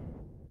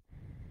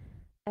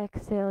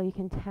 Exhale, you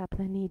can tap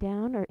the knee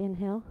down, or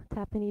inhale,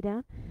 tap the knee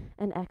down,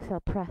 and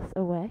exhale, press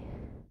away.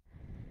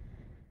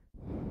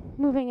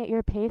 Moving at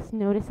your pace,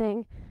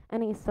 noticing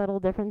any subtle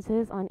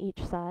differences on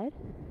each side.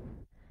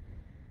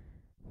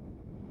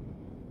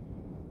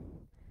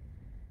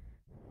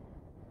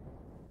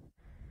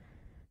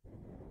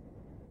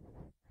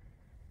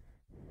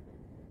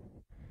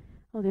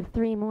 We'll do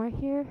 3 more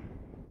here.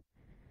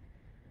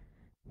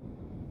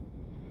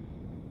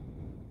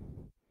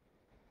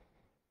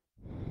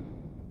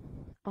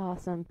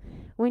 Awesome.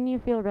 When you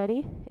feel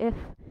ready, if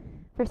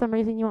for some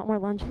reason you want more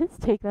lunges,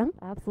 take them,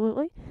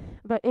 absolutely.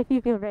 But if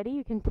you feel ready,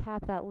 you can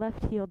tap that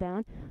left heel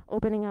down,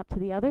 opening up to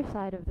the other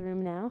side of the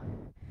room now.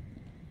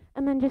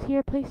 And then just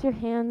here, place your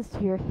hands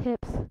to your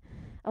hips.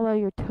 Allow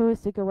your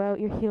toes to go out,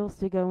 your heels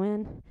to go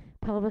in,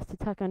 pelvis to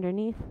tuck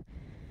underneath.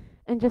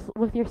 And just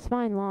with your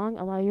spine long,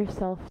 allow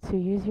yourself to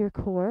use your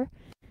core.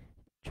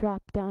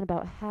 Drop down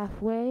about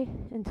halfway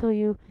until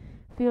you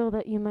feel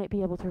that you might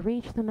be able to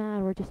reach the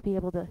mat, or just be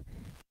able to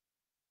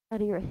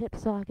out of your hip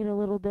socket a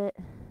little bit.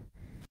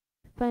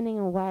 Finding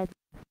a wide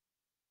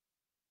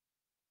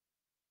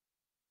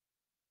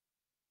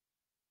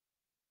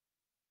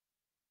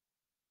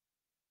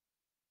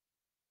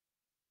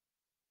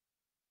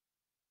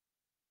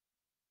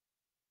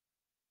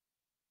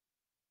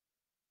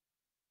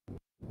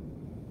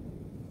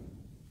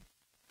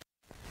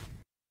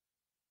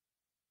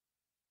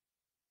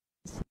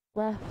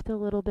left a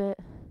little bit.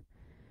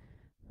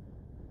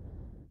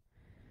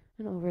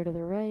 and over to the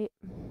right,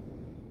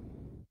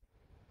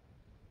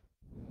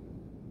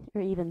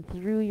 or even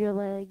through your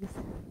legs.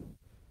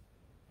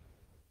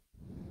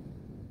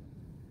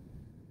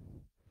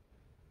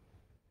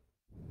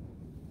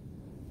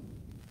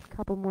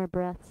 Couple more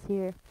breaths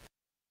here.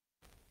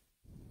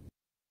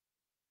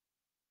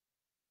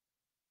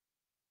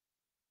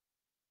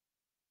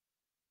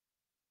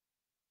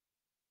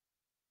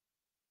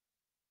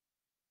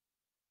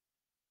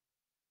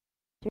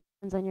 Your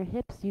hands on your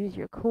hips, use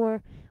your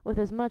core with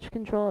as much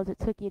control as it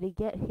took you to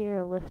get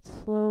here. Lift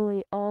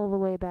slowly all the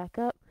way back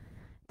up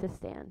to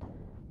stand.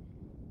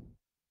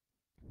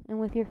 And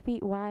with your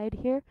feet wide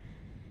here,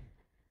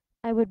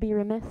 I would be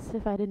remiss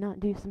if I did not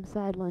do some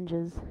side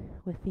lunges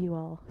with you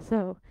all.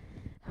 So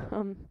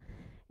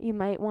you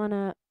might want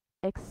to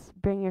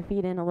bring your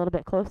feet in a little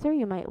bit closer.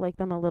 You might like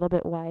them a little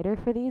bit wider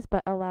for these,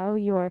 but allow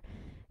your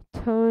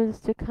toes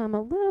to come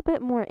a little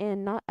bit more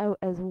in, not out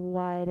as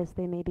wide as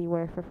they maybe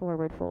were for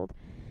forward fold.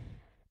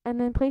 And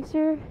then place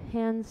your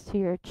hands to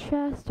your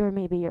chest or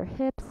maybe your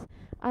hips.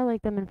 I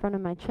like them in front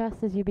of my chest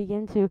as you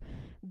begin to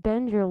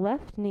bend your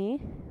left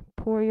knee,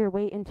 pour your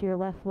weight into your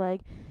left leg,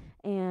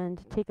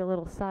 and take a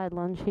little side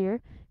lunge here.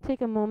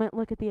 Take a moment,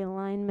 look at the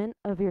alignment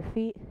of your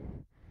feet.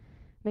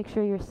 Make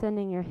sure you're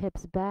sending your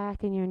hips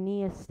back and your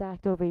knee is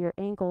stacked over your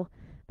ankle,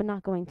 but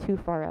not going too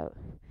far out.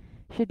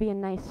 Should be a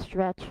nice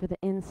stretch for the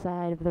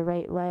inside of the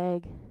right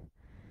leg.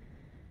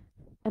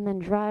 And then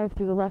drive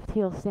through the left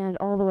heel, stand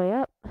all the way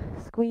up,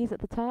 squeeze at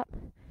the top,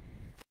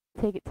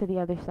 take it to the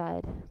other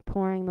side,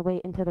 pouring the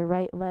weight into the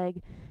right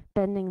leg,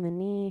 bending the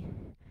knee,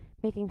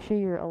 making sure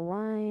you're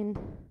aligned,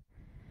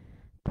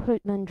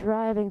 then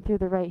driving through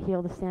the right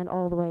heel to stand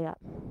all the way up.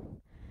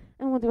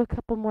 And we'll do a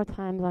couple more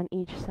times on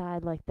each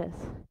side like this.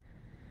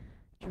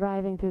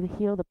 Driving through the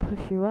heel to push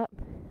you up,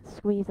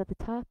 squeeze at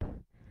the top,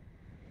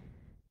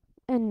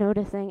 and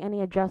noticing any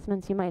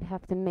adjustments you might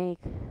have to make,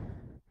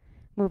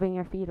 moving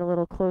your feet a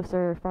little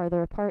closer or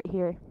farther apart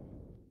here.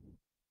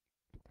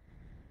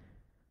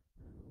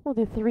 We'll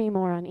do 3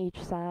 more on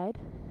each side.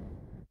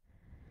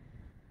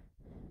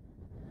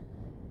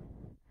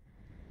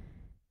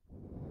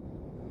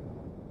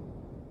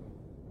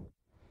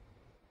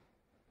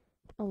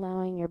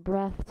 Allowing your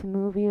breath to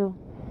move you.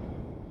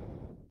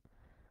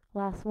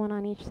 Last one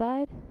on each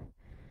side.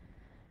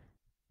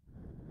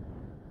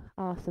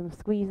 Awesome.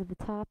 Squeeze at the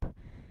top.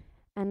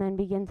 And then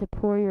begin to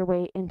pour your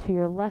weight into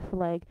your left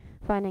leg,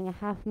 finding a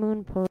half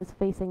moon pose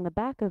facing the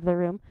back of the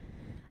room,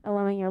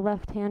 allowing your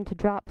left hand to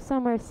drop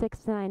somewhere 6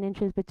 to 9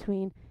 inches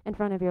between in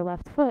front of your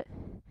left foot.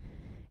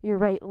 Your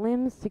right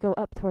limbs to go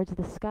up towards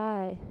the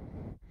sky.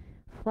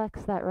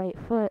 Flex that right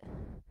foot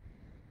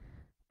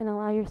and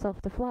allow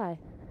yourself to fly.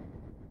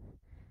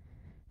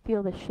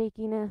 Feel the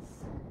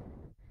shakiness.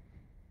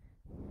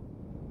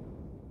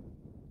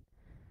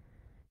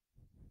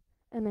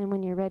 And then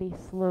when you're ready,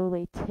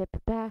 slowly tip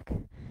back.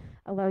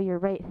 Allow your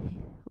right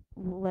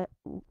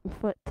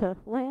foot to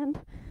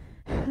land.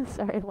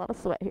 Sorry, a lot of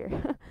sweat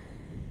here.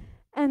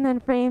 And then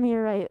frame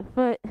your right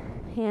foot,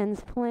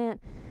 hands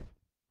plant.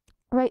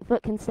 Right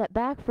foot can step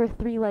back for a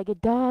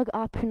 3-legged dog.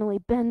 Optionally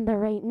bend the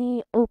right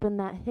knee, open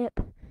that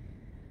hip.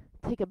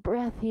 Take a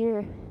breath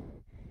here.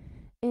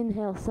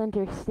 Inhale,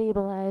 center,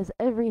 stabilize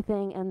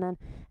everything, and then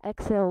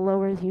exhale,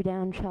 lowers you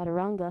down,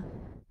 chaturanga.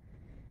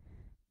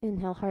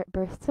 Inhale, heart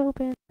bursts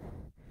open.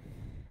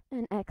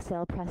 And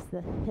exhale, press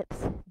the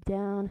hips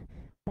down,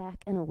 back,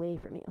 and away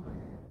from you.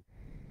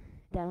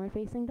 Downward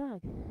facing dog.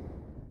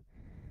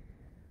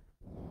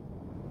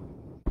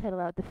 Pedal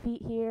out the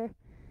feet here.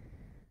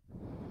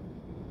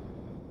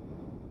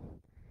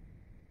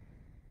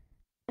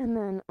 And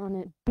then on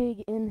a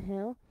big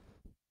inhale,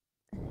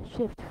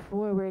 shift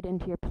forward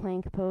into your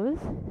plank pose,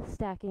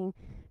 stacking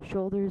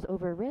shoulders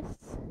over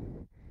wrists.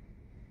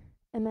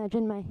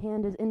 Imagine my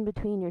hand is in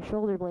between your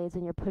shoulder blades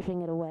and you're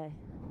pushing it away.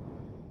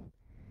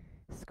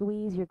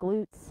 Squeeze your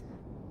glutes.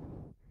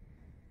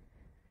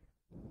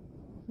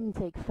 And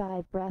take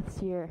 5 breaths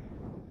here.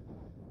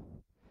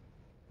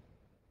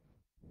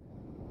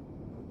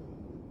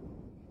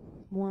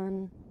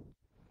 1,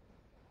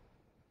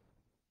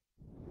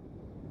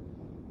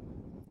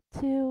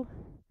 2,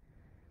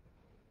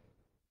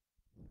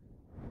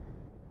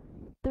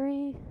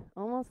 3,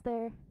 almost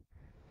there.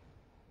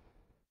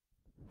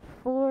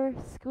 4,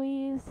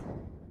 squeeze.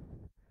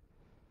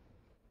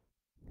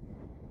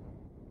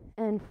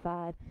 And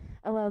 5.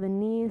 Allow the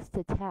knees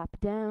to tap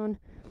down.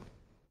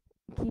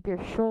 Keep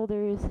your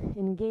shoulders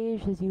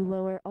engaged as you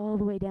lower all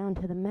the way down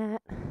to the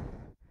mat.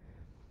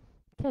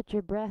 Catch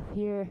your breath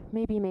here.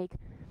 Maybe make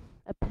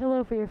a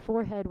pillow for your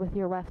forehead with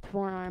your left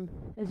forearm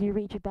as you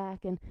reach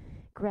back and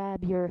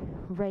grab your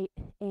right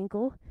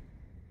ankle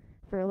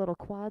for a little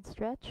quad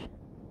stretch.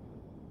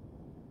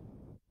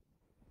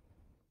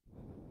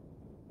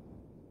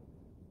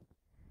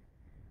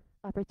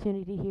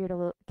 Opportunity here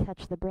to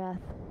catch the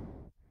breath.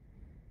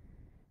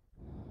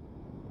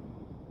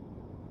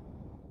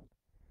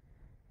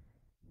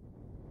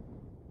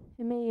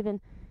 It may even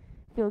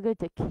feel good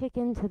to kick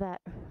into that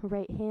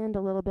right hand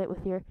a little bit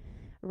with your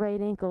right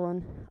ankle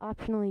and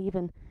optionally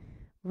even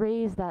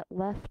raise that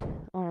left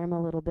arm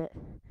a little bit,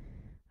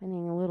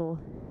 finding a little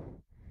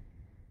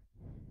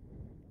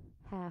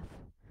half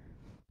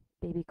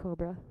baby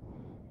cobra.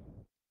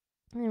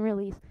 And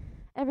release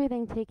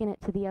everything, taking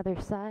it to the other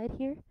side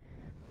here,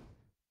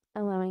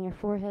 allowing your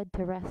forehead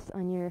to rest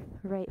on your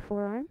right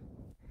forearm.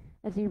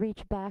 As you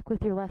reach back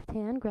with your left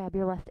hand, grab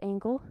your left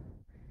ankle.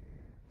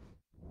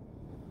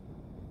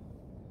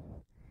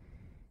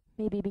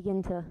 Maybe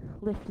begin to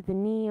lift the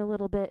knee a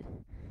little bit,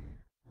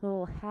 a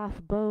little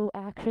half bow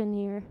action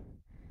here.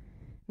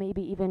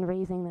 Maybe even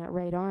raising that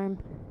right arm.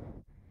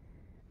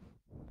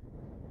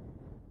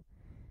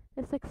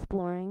 Just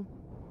exploring.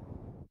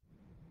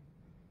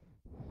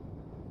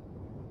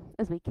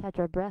 As we catch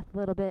our breath a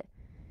little bit,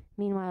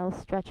 meanwhile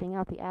stretching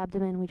out the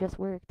abdomen we just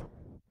worked.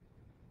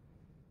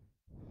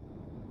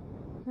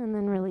 And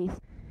then release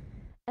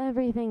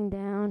everything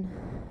down.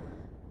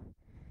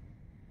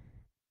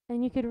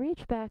 And you could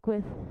reach back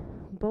with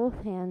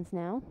both hands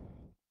now.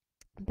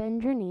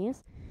 Bend your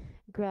knees.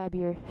 Grab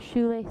your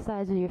shoelace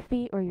sides of your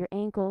feet or your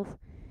ankles.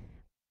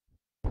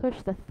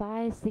 Push the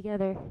thighs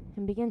together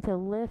and begin to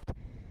lift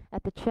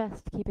at the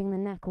chest, keeping the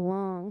neck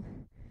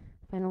long.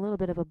 Find a little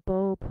bit of a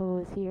bow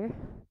pose here.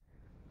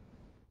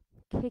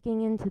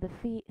 Kicking into the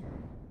feet.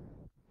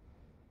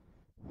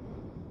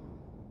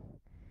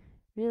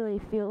 Really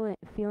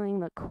feeling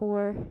the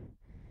core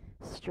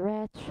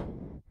stretch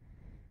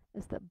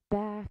as the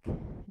back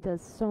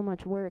does so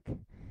much work.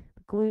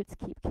 The glutes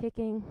keep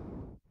kicking.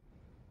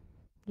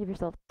 Give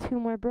yourself 2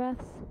 more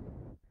breaths.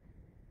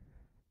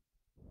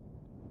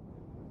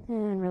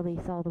 And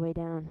release all the way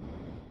down.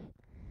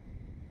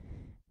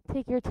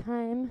 Take your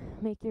time,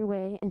 make your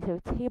way into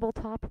a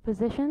tabletop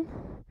position.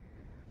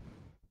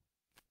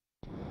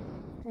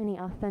 Any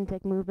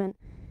authentic movement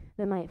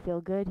that might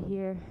feel good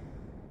here.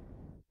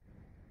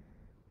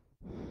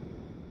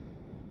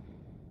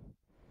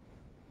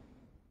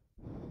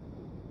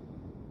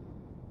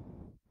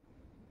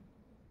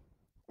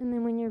 And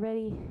then when you're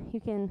ready, you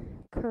can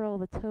curl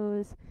the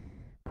toes,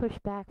 push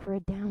back for a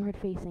downward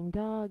facing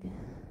dog.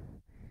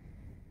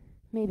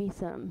 Maybe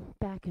some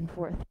back and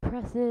forth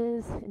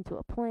presses into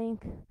a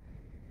plank.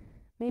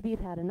 Maybe you've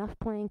had enough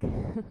plank.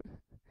 And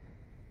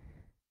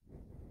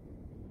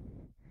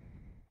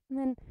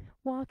then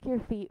walk your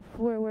feet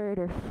forward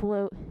or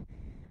float.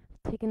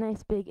 Take a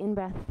nice big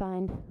in-breath,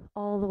 find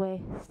all the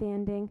way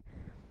standing.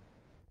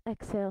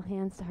 Exhale,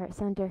 hands to heart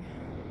center.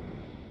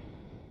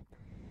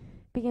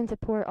 Begin to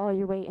pour all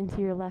your weight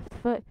into your left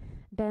foot.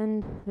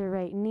 Bend the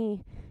right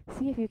knee.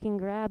 See if you can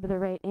grab the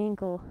right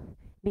ankle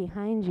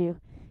behind you.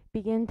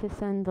 Begin to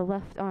send the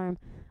left arm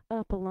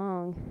up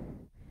along.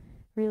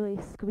 Really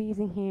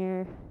squeezing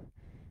here.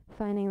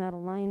 Finding that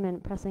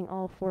alignment, pressing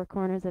all 4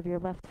 corners of your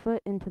left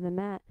foot into the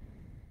mat.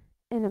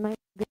 And it might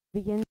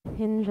begin to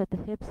hinge at the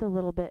hips a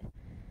little bit.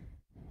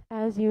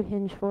 As you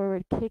hinge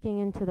forward, kicking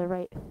into the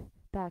right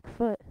back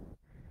foot.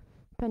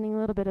 Finding a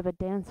little bit of a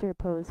dancer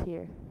pose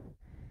here.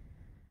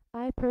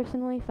 I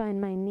personally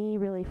find my knee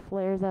really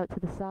flares out to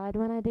the side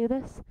when I do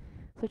this.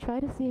 So try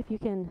to see if you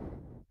can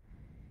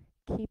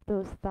keep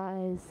those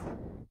thighs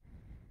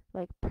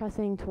like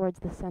pressing towards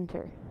the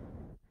center.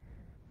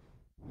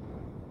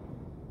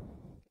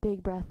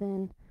 Big breath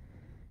in.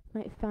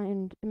 It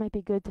might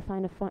be good to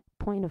find a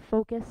point of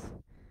focus.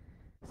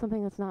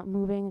 Something that's not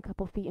moving a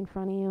couple feet in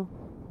front of you.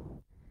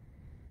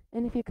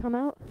 And if you come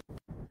out,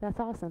 that's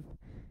awesome.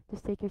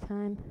 Just take your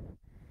time.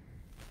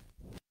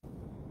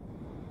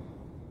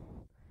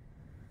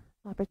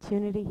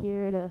 Opportunity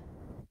here to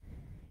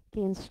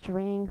gain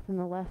strength in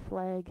the left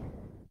leg.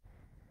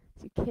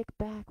 As you kick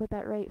back with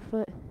that right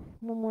foot.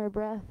 1 more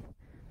breath.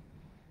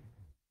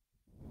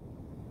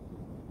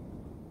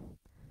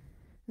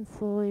 And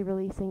slowly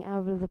releasing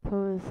out of the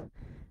pose,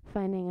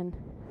 finding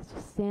a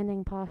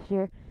standing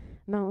posture,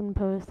 mountain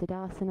pose,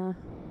 Tadasana.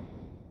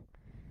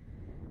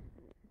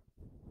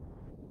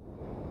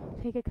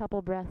 Take a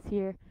couple breaths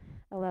here.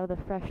 Allow the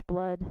fresh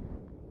blood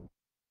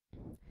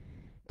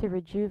to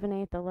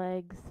rejuvenate the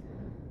legs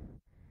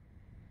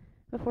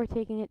before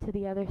taking it to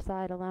the other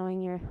side,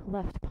 allowing your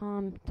left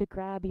palm to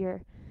grab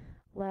your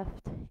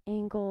left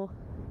ankle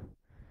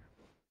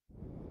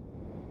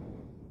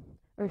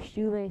or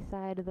shoelace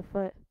side of the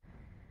foot,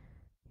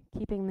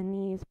 keeping the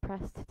knees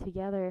pressed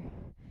together,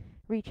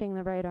 reaching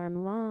the right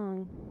arm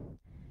long,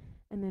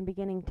 and then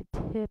beginning to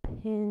tip,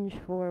 hinge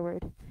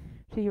forward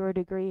to your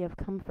degree of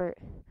comfort,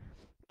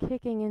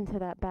 kicking into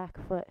that back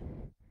foot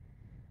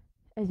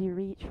as you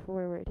reach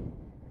forward.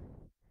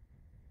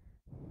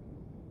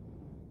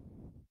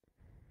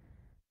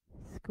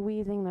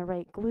 Squeezing the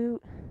right glute,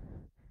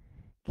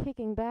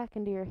 kicking back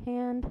into your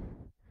hand.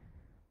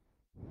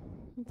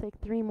 We'll take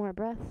 3 more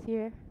breaths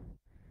here.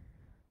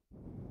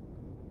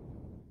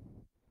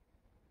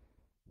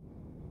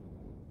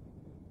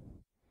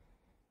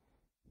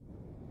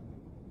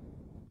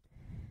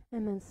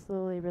 And then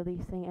slowly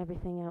releasing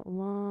everything out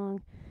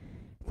long.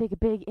 Take a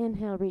big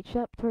inhale, reach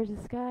up towards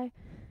the sky,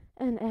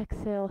 and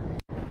exhale,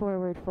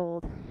 forward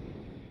fold.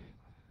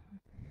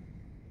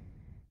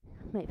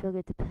 Might feel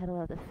good to pedal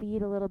out the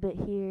feet a little bit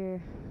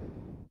here.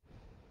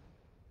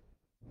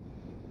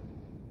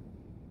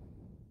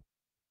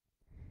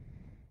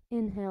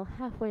 Inhale,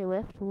 halfway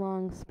lift,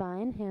 long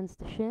spine, hands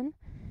to shin.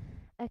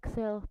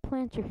 Exhale,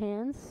 plant your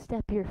hands,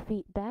 step your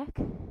feet back,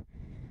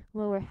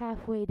 lower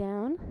halfway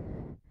down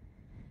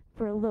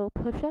for a low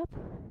push-up.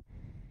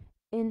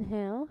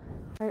 Inhale,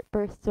 heart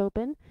bursts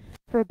open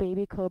for a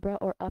baby cobra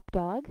or up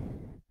dog.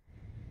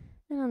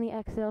 And on the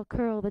exhale,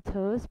 curl the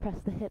toes,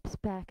 press the hips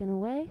back and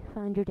away,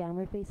 find your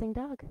downward facing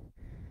dog.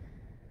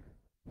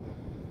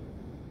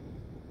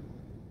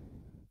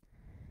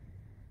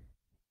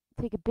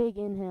 Take a big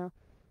inhale.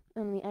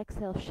 On the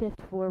exhale,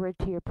 shift forward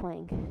to your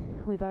plank.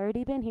 We've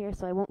already been here,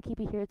 so I won't keep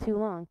you here too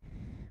long.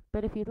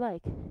 But if you'd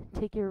like,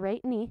 take your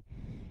right knee,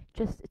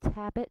 just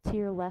tap it to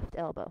your left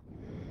elbow.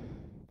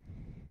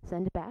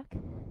 Send it back.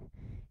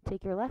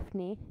 Take your left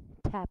knee,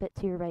 tap it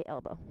to your right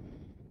elbow.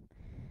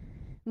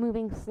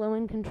 Moving slow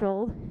and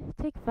controlled,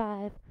 take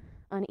 5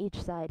 on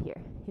each side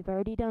here. You've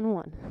already done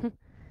 1.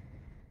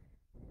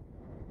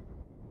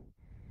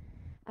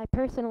 I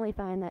personally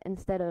find that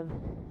instead of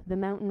the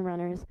mountain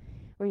runners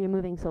where you're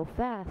moving so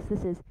fast,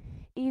 this is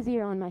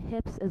easier on my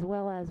hips as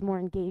well as more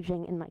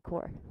engaging in my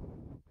core.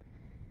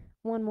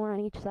 1 more on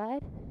each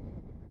side.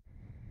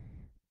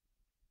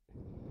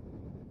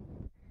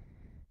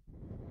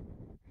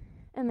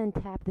 And then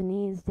tap the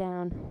knees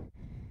down.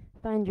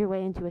 Find your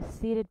way into a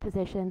seated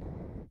position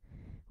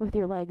with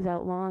your legs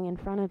out long in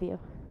front of you.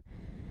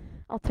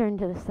 I'll turn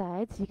to the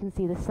side so you can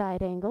see the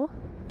side angle.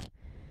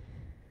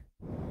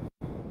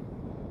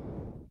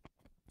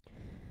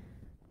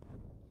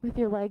 With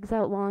your legs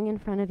out long in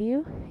front of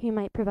you, you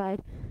might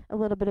provide a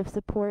little bit of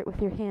support with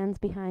your hands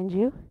behind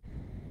you.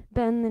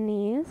 Bend the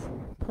knees,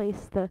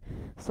 place the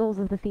soles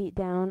of the feet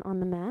down on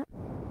the mat.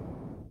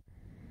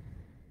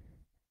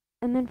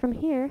 And then from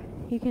here,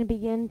 you can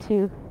begin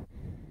to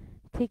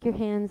take your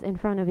hands in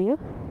front of you.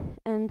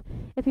 And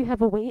if you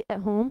have a weight at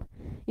home,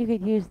 you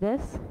could use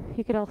this.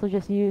 You could also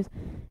just use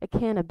a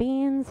can of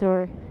beans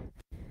or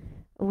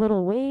a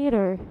little weight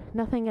or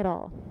nothing at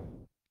all.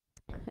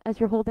 As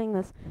you're holding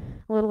this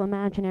little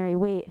imaginary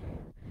weight,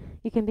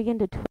 you can begin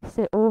to twist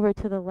it over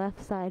to the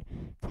left side,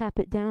 tap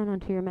it down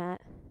onto your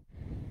mat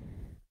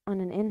on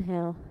an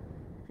inhale,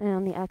 and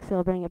on the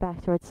exhale, bring it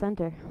back towards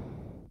center.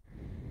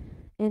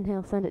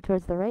 Inhale, send it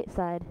towards the right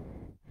side.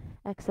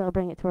 Exhale,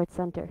 bring it towards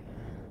center.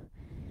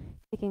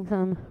 Taking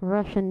some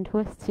Russian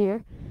twists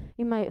here,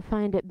 you might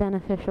find it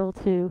beneficial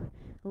to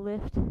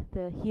lift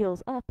the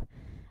heels up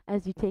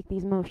as you take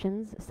these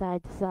motions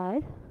side to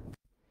side.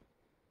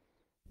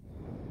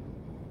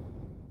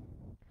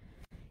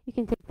 You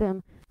can take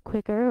them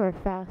quicker or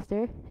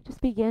faster.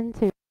 Just begin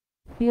to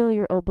feel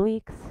your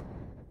obliques,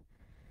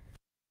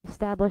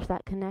 establish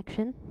that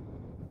connection.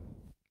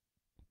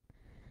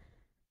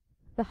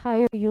 The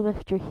higher you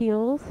lift your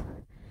heels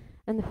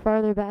and the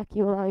farther back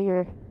you allow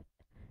your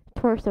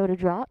torso to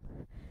drop,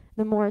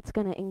 the more it's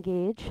going to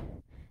engage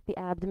the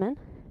abdomen.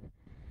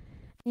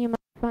 You might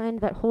find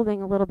that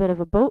holding a little bit of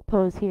a boat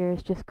pose here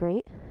is just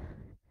great.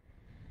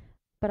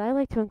 But I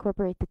like to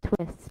incorporate the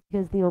twists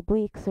because the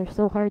obliques are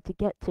so hard to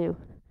get to,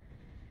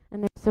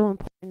 and they're so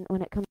important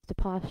when it comes to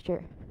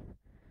posture.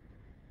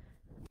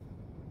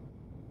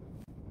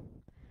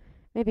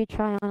 Maybe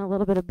try on a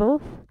little bit of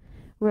both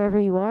wherever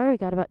you are. We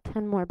got about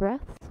 10 more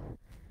breaths.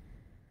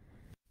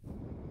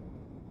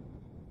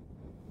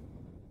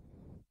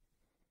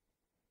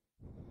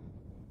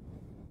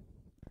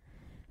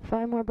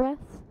 Five more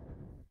breaths.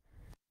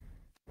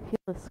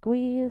 Feel the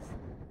squeeze.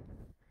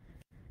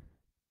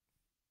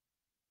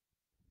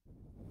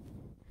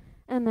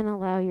 And then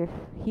allow your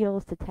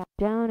heels to tap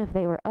down if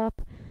they were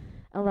up.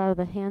 Allow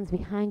the hands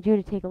behind you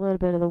to take a little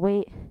bit of the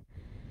weight.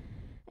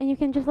 And you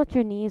can just let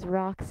your knees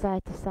rock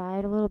side to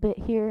side a little bit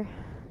here.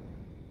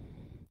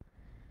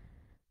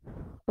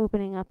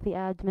 Opening up the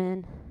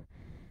abdomen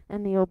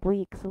and the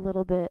obliques a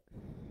little bit.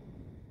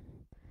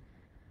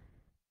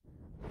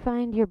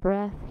 Find your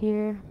breath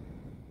here.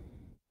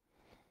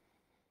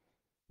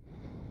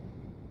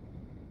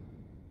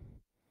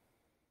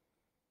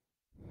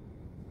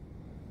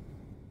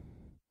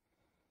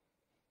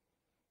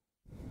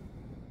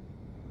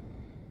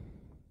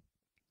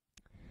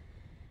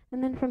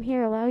 And then from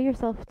here, allow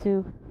yourself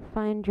to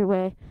find your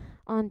way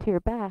onto your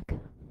back,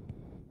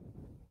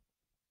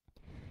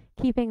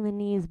 keeping the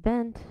knees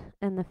bent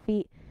and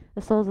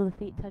the soles of the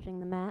feet touching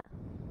the mat.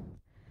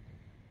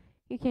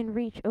 You can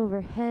reach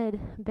overhead,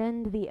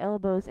 bend the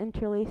elbows,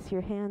 interlace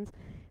your hands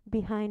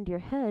behind your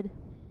head.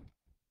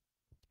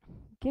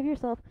 Give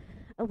yourself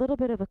a little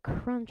bit of a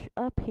crunch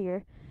up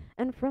here,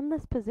 and from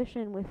this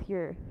position with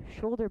your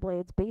shoulder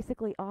blades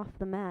basically off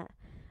the mat,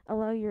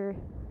 allow your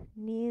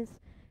knees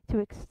to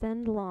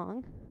extend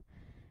long.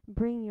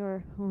 Bring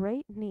your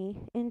right knee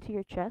into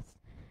your chest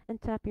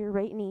and tap your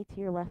right knee to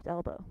your left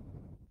elbow.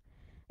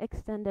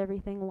 Extend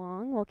everything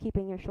long while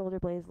keeping your shoulder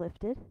blades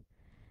lifted,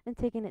 and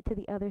taking it to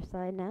the other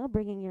side now,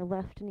 bringing your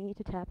left knee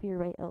to tap your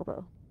right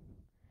elbow.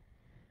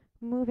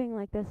 Moving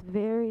like this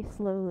very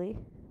slowly.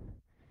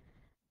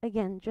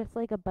 Again, just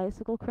like a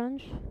bicycle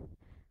crunch,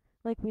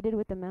 like we did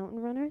with the mountain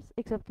runners,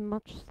 except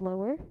much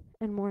slower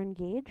and more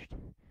engaged.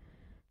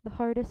 The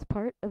hardest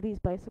part of these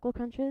bicycle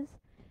crunches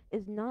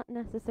is not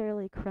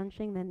necessarily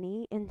crunching the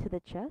knee into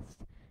the chest,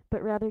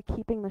 but rather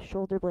keeping the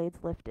shoulder blades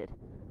lifted.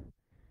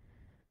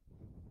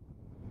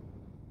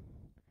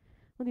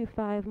 We'll do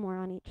 5 more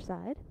on each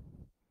side.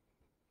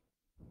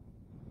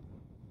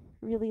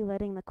 Really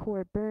letting the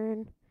core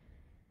burn.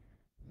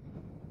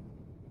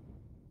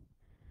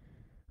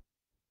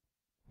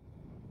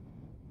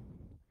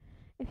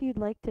 If you'd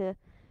like to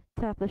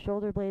tap the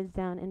shoulder blades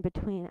down in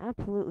between,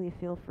 absolutely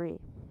feel free.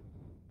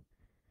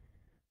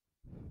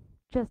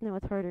 Just know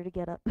it's harder to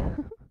get up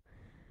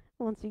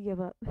once you give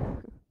up.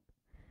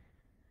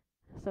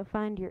 So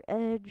find your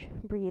edge,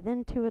 breathe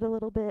into it a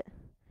little bit.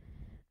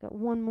 Got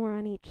 1 more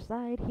on each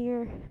side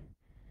here.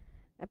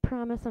 I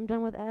promise I'm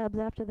done with abs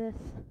after this.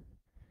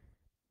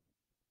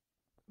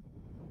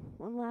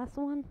 One last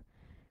one.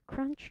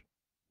 Crunch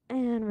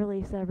and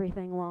release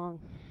everything long.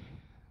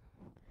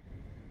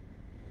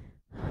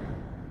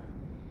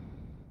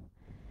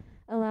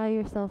 Allow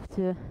yourself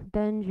to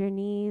bend your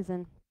knees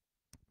and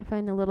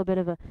find a little bit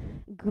of a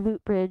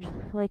glute bridge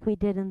like we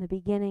did in the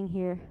beginning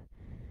here.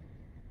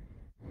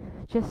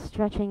 Just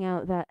stretching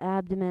out that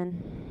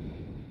abdomen.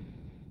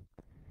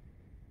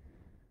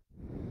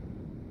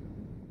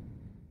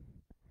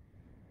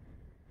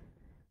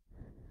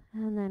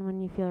 And then when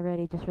you feel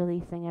ready, just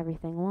releasing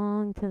everything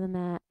long to the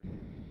mat.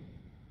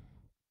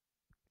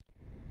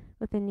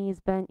 With the knees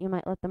bent, you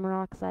might let them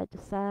rock side to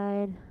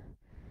side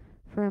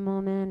for a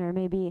moment, or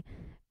maybe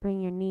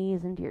bring your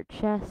knees into your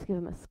chest, give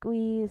them a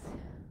squeeze.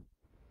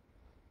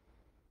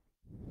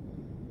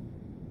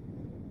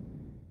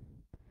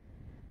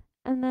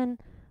 And then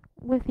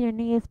with your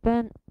knees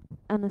bent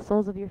and the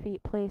soles of your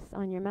feet placed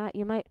on your mat,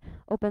 you might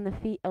open the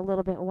feet a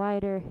little bit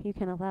wider. You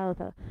can allow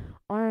the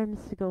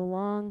arms to go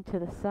long to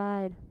the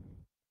side.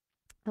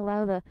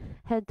 Allow the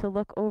head to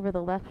look over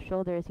the left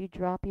shoulder as you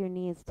drop your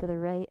knees to the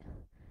right.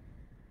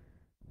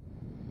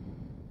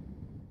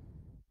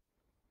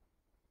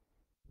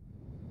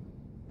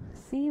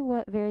 See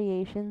what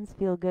variations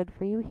feel good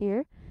for you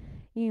here.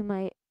 You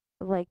might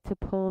like to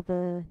pull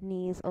the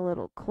knees a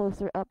little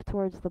closer up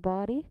towards the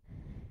body.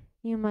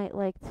 You might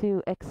like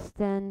to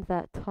extend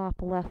that top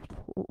left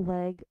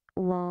leg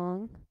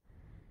long.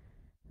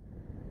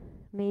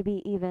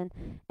 Maybe even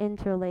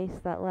interlace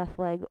that left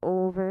leg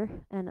over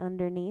and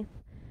underneath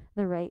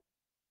the right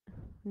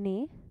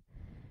knee.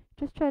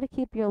 Just try to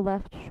keep your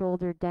left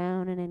shoulder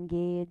down and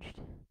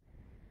engaged,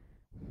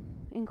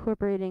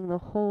 incorporating the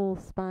whole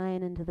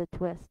spine into the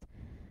twist,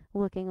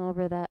 looking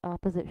over that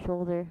opposite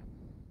shoulder.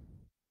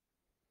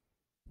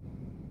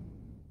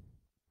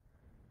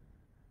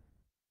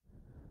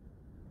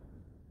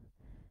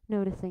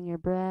 Noticing your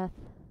breath.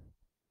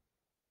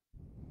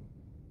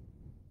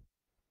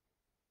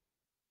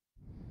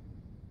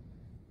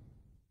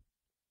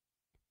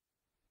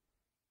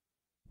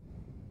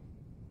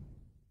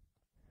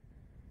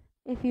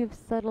 If you've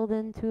settled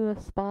into a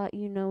spot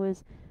you know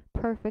is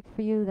perfect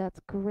for you,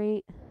 that's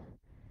great.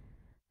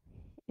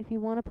 If you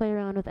want to play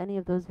around with any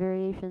of those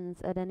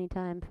variations at any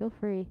time, feel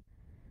free.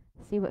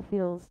 See what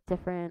feels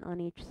different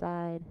on each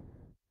side.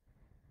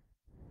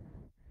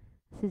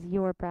 This is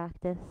your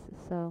practice,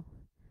 so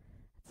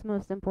it's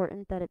most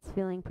important that it's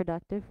feeling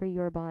productive for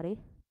your body.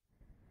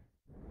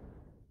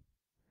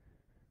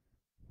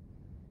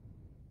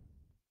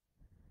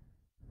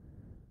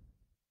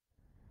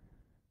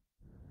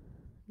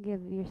 Give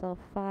yourself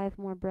 5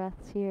 more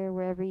breaths here,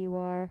 wherever you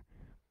are.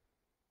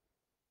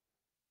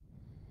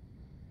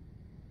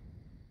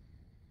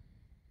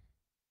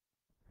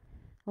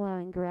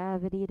 Allowing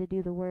gravity to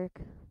do the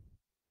work.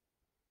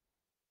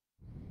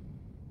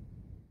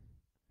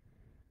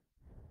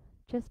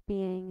 Just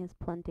being is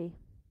plenty.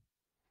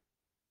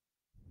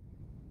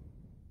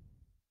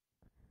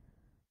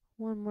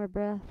 1 more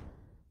breath.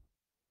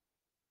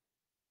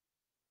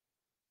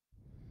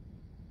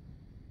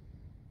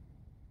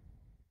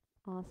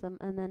 Awesome.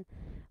 And then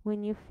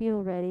when you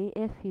feel ready,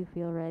 if you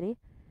feel ready,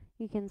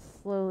 you can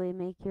slowly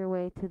make your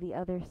way to the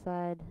other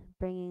side,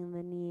 bringing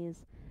the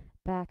knees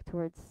back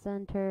towards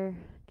center,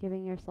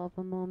 giving yourself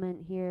a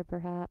moment here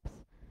perhaps,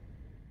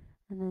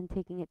 and then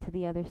taking it to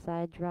the other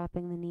side,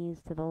 dropping the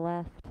knees to the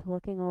left,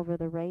 looking over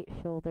the right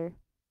shoulder.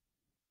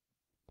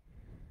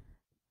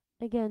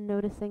 Again,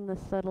 noticing the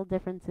subtle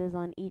differences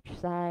on each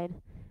side.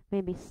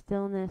 Maybe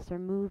stillness or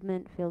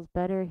movement feels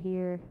better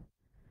here.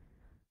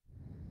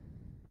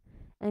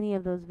 Any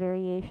of those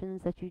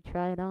variations that you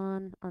tried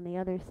on the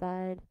other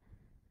side.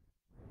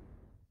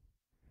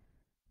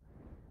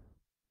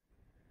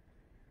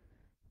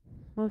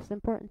 Most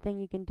important thing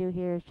you can do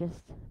here is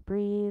just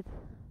breathe.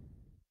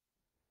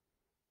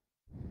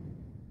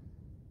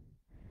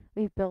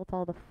 We've built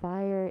all the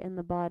fire in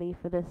the body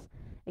for this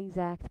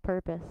exact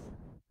purpose.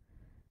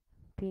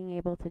 Being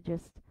able to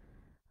just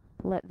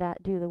let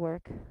that do the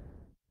work.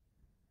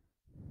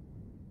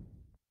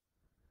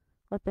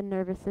 Let the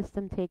nervous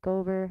system take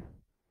over.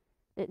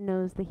 It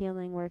knows the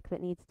healing work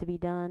that needs to be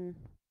done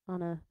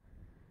on a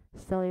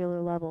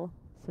cellular level.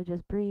 So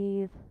just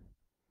breathe.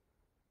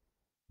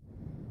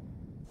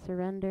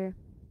 Surrender.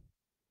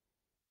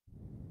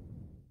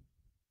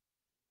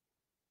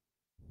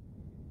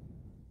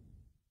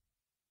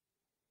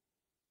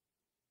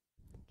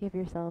 Give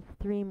yourself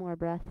 3 more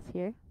breaths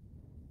here.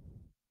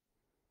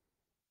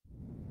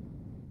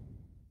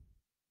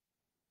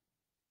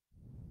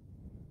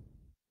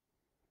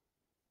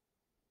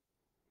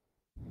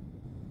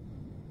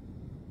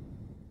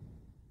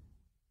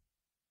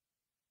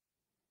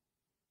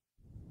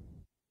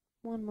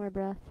 One more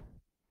breath.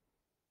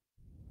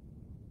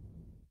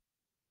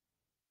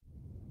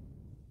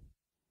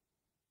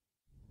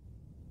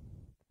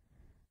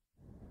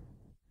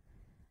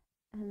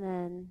 And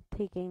then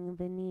taking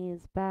the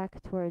knees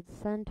back towards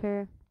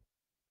center.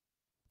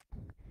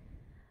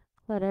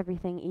 Let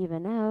everything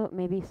even out.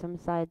 Maybe some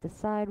side to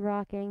side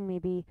rocking.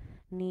 Maybe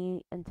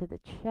knee into the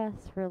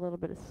chest for a little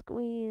bit of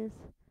squeeze.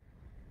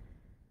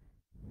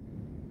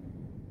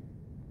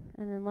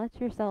 And then let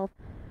yourself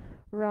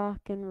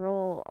rock and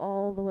roll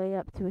all the way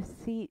up to a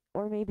seat,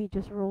 or maybe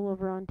just roll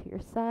over onto your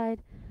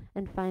side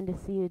and find a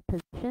seated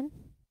position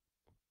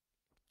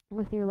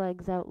with your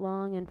legs out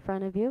long in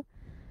front of you.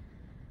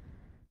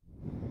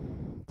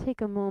 Take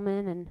a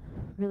moment and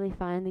really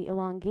find the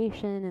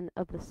elongation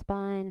of the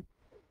spine.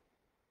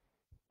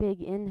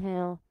 Big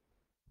inhale,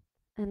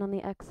 and on the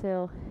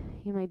exhale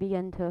you might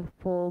begin to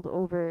fold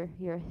over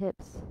your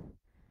hips,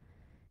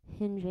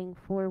 hinging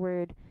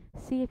forward.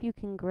 See if you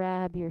can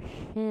grab your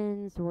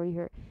shins or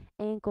your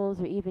ankles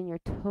or even your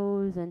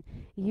toes and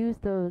use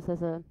those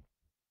as a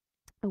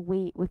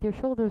weight with your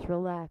shoulders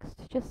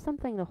relaxed, just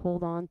something to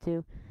hold on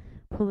to,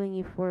 pulling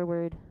you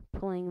forward,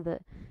 pulling the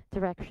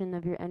direction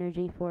of your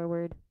energy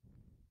forward.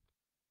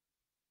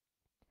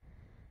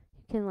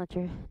 You can let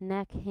your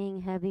neck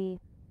hang heavy.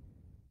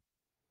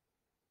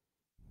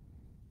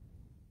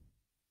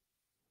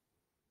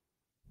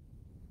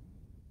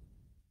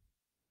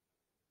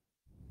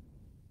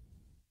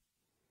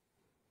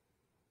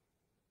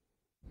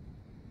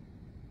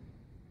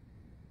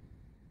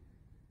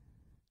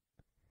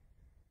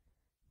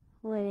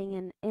 Letting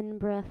an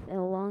in-breath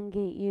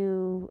elongate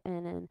you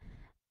and an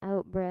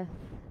out-breath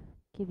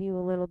give you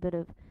a little bit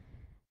of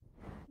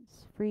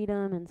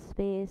freedom and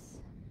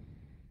space.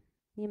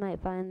 You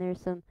might find there's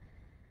some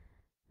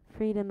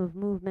freedom of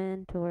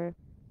movement or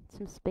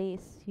some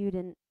space you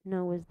didn't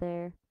know was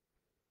there.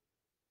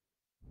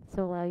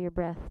 So allow your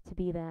breath to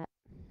be that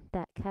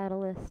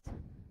catalyst.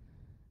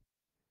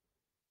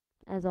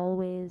 As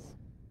always,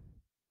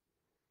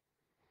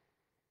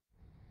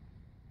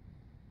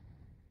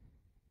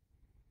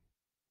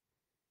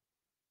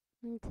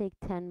 and take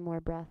 10 more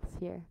breaths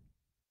here.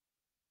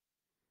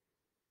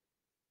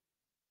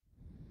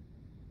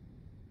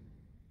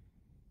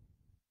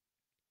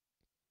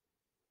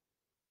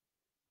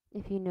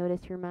 If you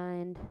notice your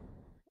mind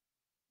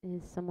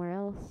is somewhere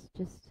else,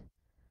 just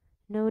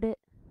note it.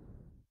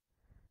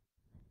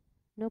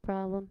 No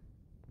problem.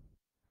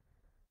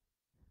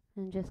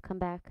 And just come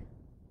back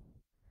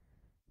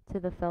to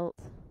the felt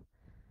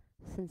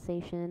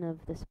sensation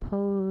of this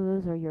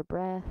pose or your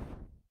breath.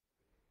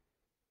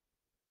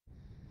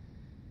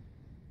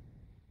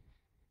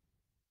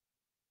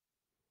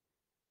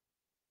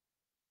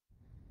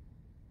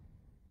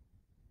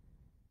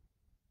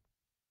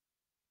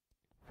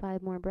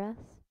 Five more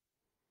breaths.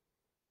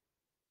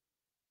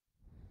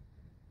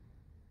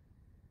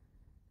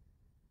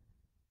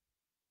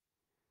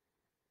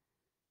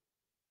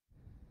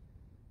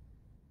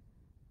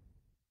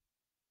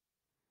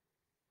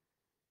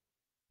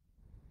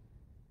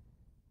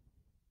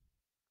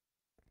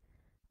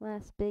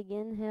 Last big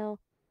inhale.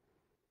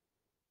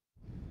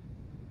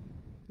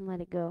 And let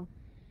it go.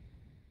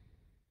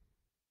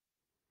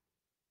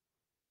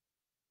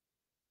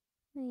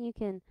 And you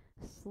can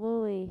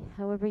slowly,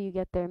 however you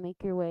get there,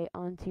 make your way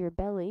onto your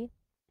belly,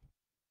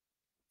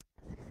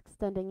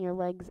 extending your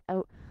legs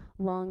out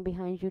long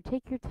behind you.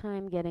 Take your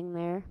time getting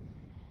there.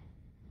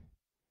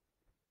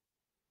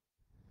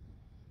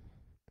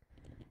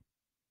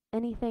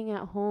 Anything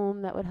at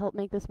home that would help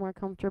make this more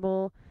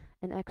comfortable,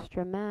 an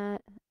extra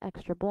mat,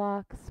 extra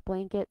blocks,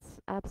 blankets,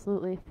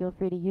 absolutely feel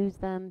free to use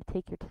them.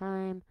 Take your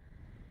time.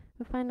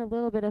 We'll find a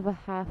little bit of a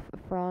half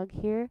frog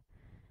here.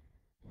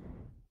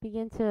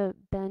 Begin to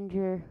bend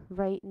your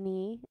right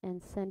knee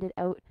and send it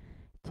out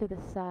to the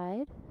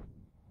side,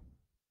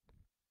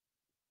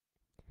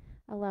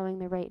 allowing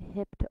the right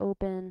hip to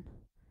open.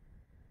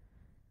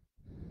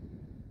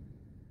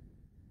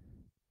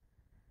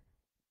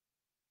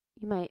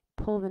 You might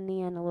pull the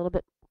knee in a little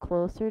bit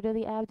closer to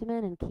the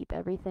abdomen and keep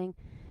everything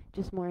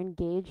just more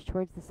engaged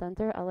towards the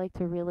center. I like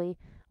to really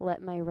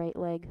let my right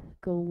leg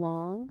go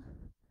long.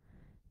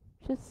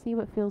 Just see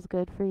what feels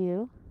good for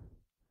you.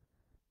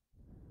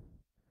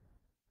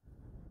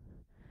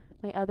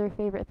 My other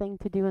favorite thing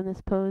to do in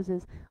this pose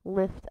is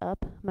lift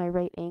up my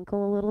right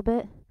ankle a little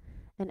bit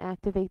and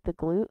activate the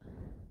glute.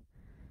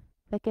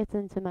 That gets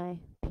into my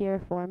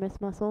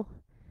piriformis muscle,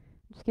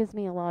 which gives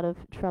me a lot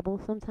of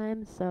trouble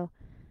sometimes, so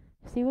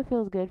see what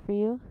feels good for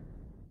you.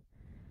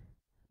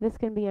 This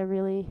can be a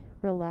really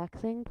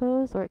relaxing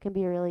pose, or it can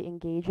be really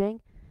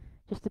engaging,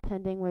 just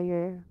depending where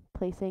you're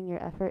placing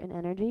your effort and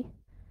energy.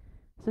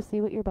 So see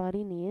what your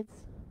body needs.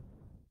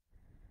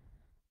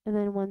 And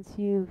then once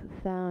you've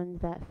found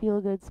that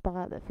feel-good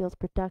spot that feels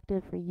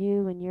productive for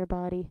you and your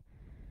body,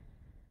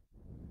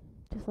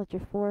 Just let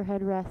your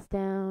forehead rest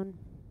down.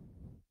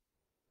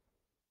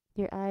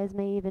 Your eyes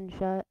may even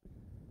shut.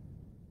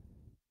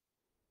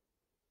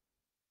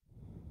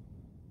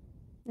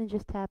 And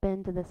just tap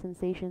into the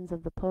sensations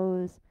of the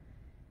pose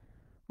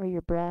or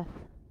your breath.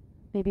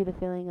 Maybe the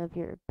feeling of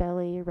your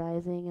belly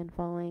rising and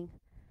falling,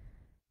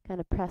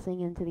 kind of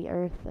pressing into the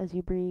earth as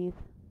you breathe.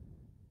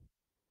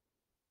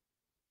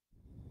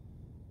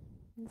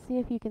 And see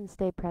if you can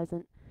stay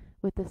present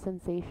with the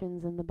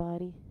sensations in the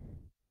body.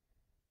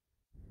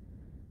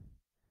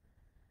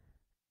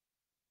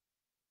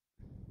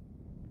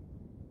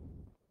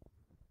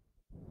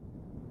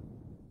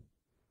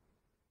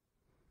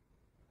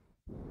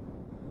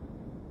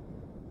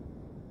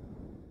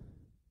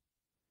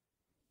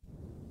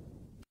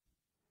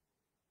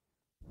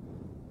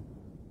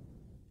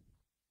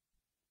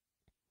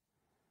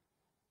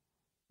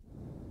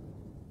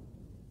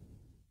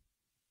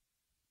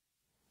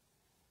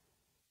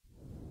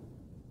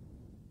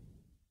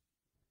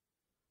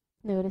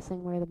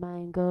 Noticing where the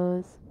mind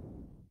goes.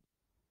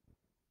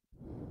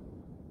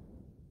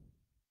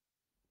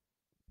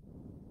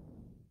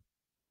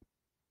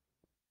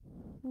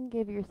 And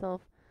give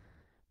yourself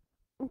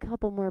a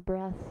couple more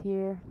breaths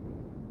here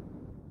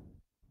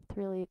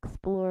to really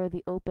explore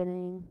the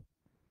opening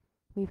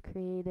we've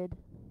created.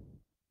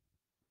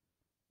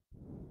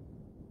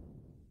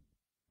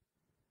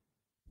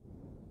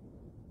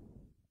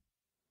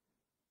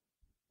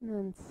 And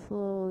then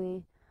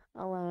slowly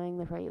allowing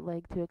the right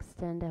leg to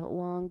extend out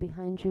long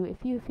behind you.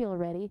 If you feel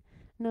ready,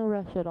 no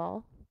rush at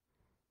all.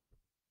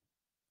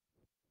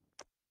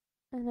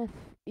 And if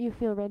you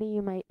feel ready,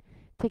 you might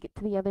take it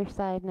to the other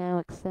side now,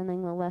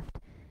 extending the left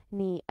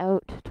knee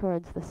out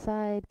towards the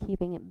side,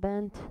 keeping it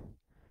bent.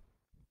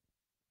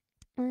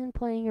 And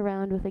playing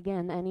around with,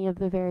 again, any of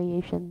the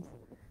variations.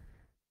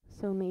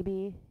 So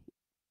maybe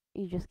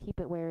you just keep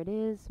it where it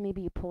is.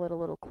 Maybe you pull it a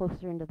little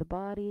closer into the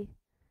body.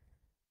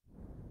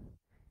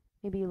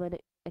 Maybe you let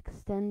it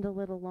extend a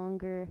little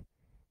longer.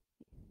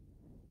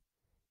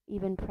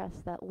 Even press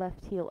that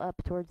left heel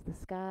up towards the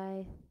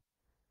sky.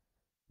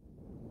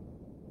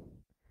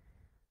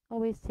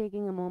 Always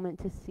taking a moment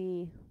to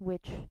see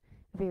which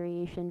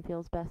variation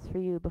feels best for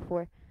you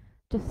before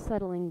just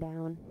settling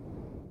down.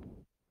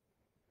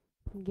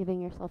 And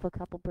giving yourself a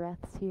couple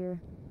breaths here.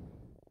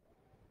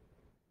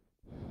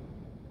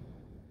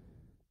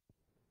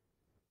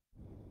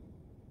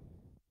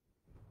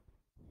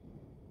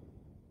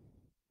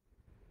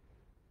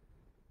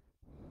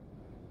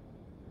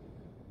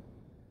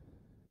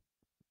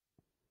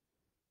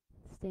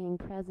 Staying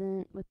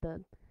present with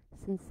the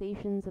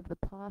sensations of the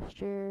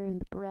posture and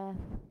the breath,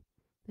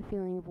 the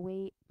feeling of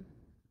weight.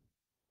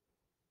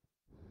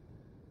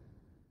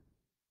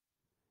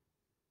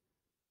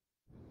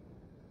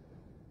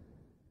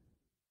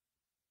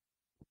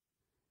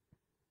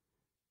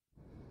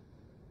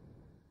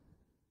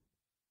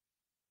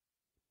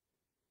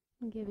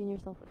 And giving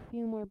yourself a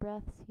few more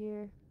breaths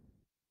here.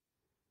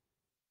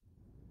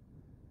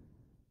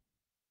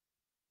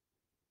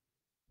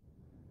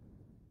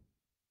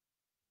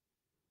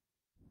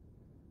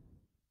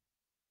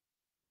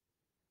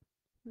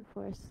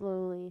 Before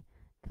slowly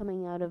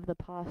coming out of the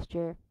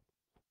posture,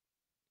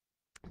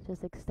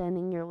 just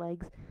extending your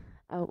legs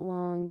out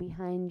long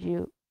behind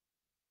you.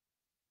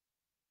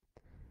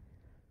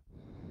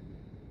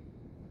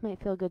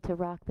 Might feel good to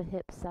rock the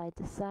hips side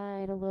to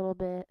side a little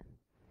bit.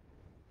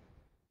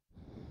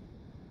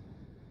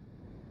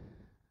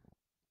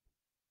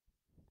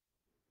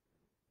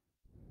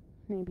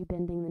 Maybe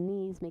bending the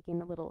knees,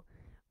 making a little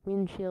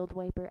windshield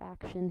wiper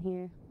action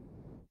here.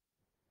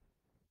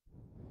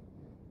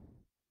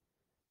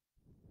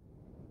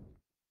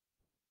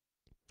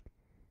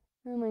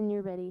 And when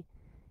you're ready,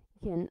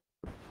 you can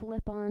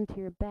flip onto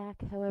your back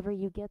however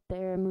you get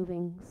there,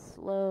 moving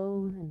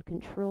slow and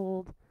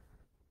controlled.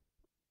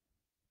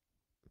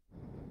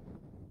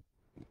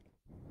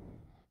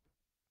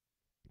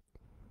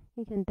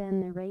 You can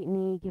bend the right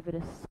knee, give it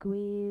a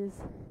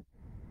squeeze.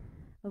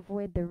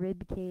 Avoid the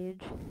rib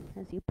cage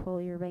as you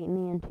pull your right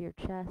knee into your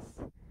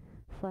chest.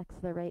 Flex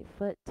the right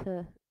foot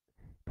to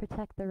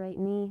protect the right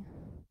knee.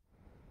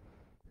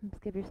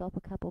 Just give yourself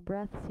a couple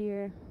breaths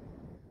here.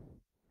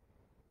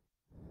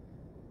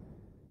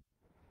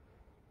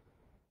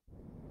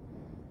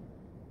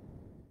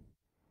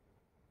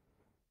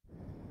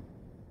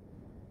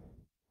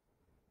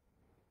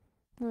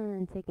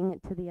 And taking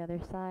it to the other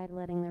side,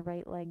 letting the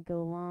right leg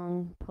go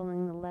long,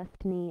 pulling the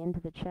left knee into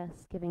the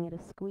chest, giving it a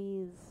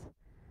squeeze.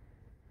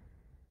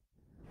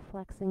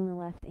 Flexing the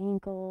left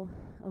ankle,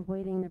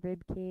 avoiding the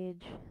rib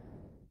cage.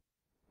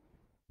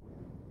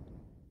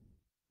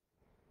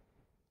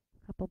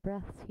 Couple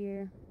breaths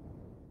here.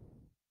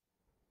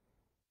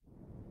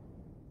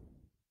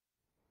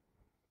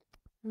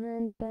 And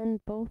then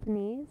bend both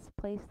knees,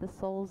 place the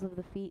soles of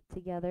the feet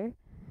together.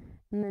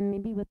 And then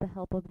maybe with the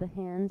help of the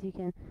hands, you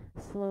can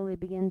slowly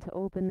begin to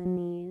open the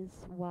knees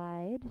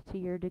wide to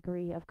your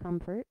degree of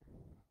comfort.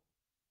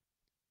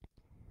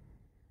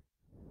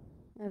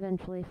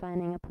 Eventually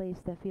finding a place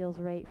that feels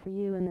right for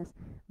you in this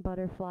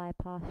butterfly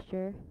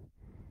posture.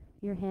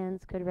 your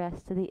hands could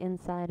rest to the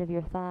inside of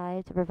your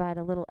thigh to provide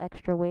a little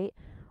extra weight,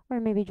 or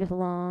maybe just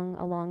long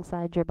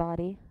alongside your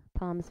body,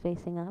 palms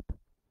facing up.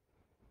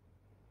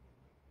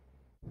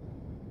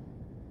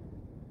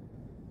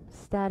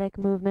 Static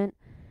or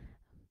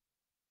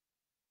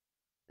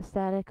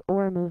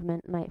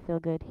movement might feel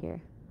good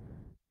here.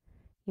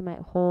 You might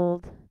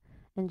hold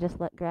and just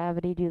let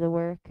gravity do the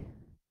work.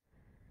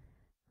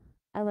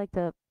 I like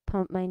to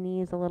pump my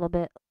knees a little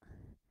bit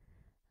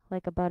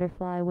like a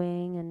butterfly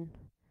wing and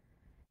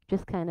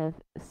just kind of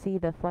see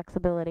the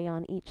flexibility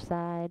on each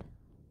side.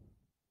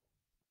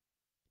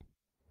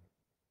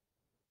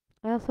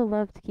 I also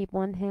love to keep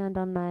one hand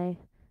on my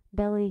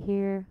belly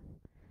here,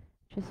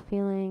 just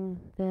feeling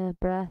the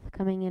breath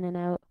coming in and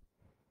out.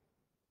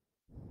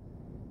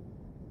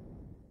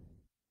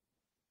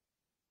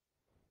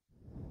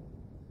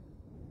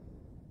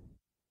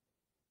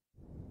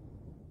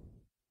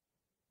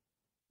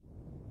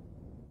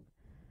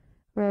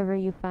 Wherever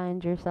you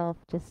find yourself,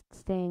 just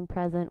staying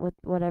present with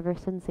whatever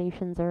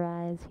sensations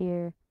arise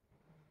here.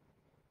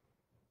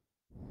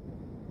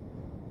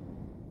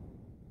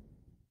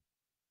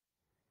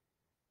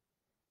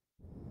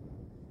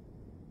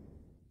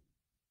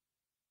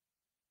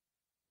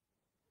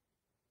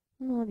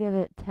 And we'll give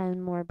it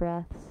 10 more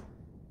breaths.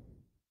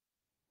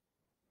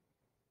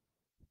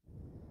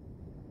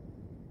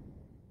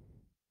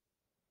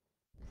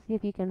 See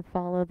if you can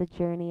follow the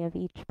journey of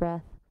each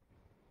breath.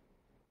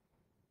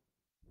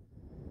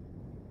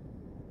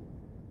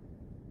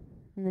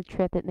 And the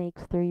trip it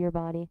makes through your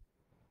body.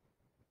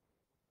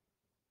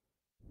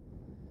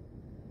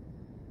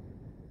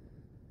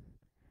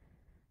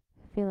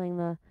 Feeling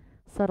the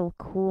subtle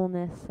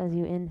coolness as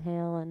you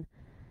inhale and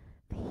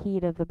the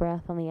heat of the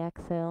breath on the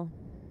exhale.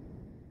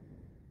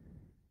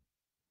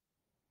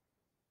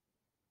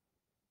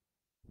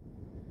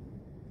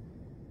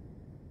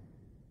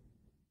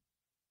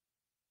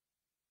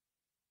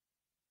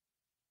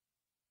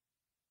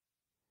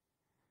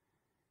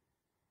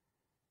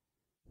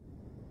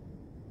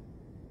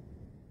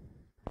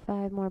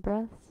 Five more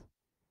breaths.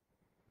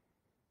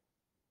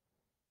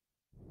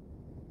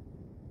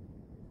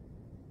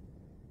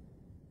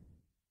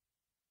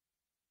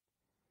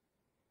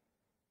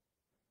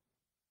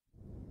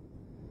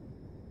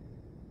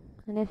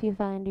 And if you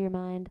find your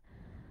mind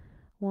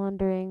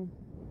wandering,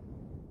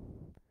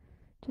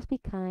 just be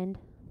kind.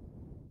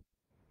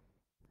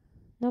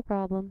 No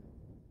problem.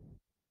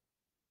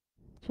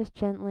 Just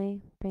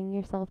gently bring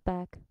yourself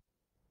back.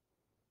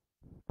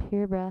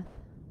 Pure breath.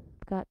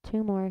 I've got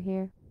 2 more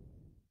here.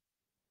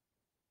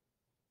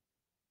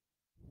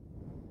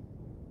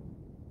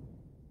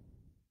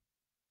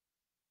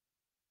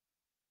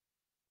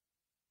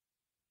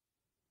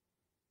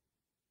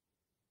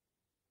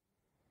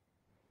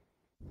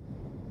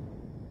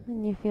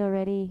 When you feel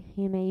ready,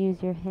 you may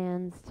use your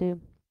hands to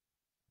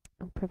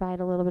provide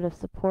a little bit of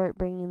support,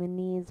 bringing the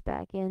knees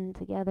back in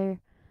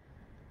together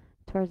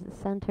towards the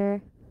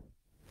center.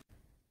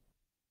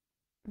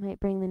 Might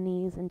bring the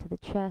knees into the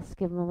chest,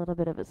 give them a little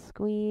bit of a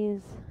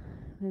squeeze,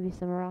 maybe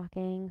some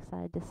rocking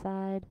side to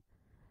side.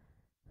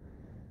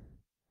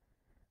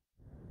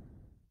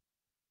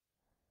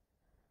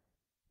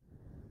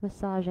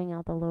 Massaging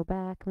out the low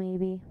back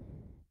maybe.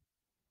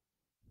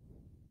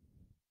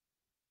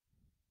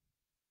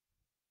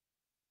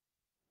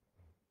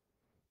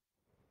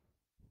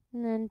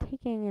 And then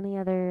taking any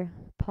other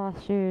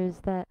postures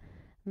that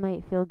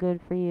might feel good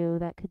for you.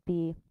 That could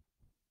be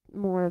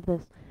more of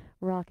this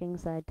rocking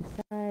side to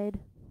side.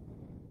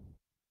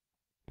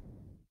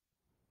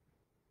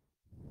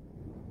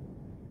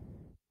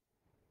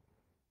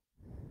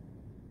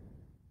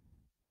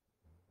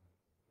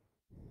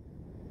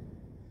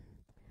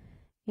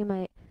 You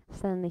might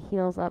send the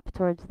heels up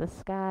towards the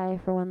sky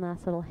for one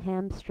last little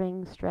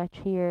hamstring stretch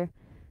here,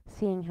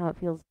 seeing how it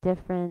feels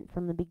different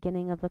from the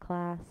beginning of the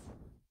class.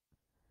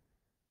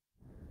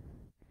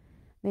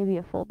 Maybe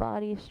a full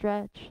body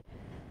stretch.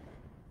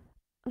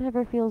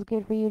 Whatever feels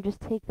good for you,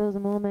 just take those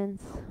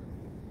moments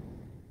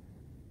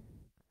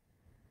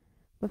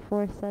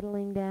before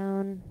settling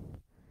down,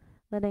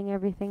 letting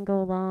everything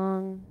go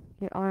long,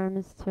 your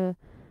arms to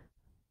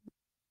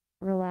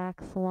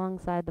relax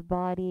alongside the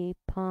body,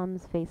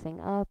 palms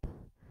facing up,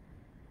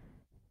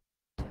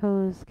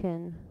 toes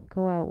can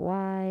go out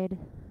wide.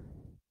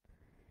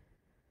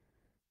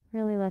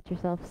 Really let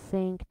yourself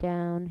sink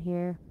down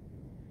here.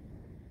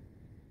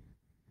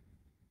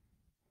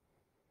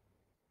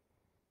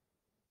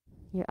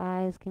 Your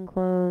eyes can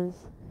close.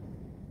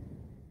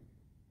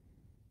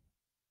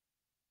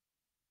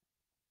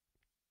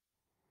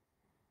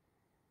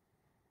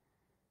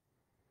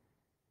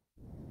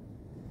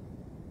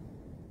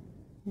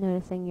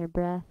 Noticing your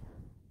breath.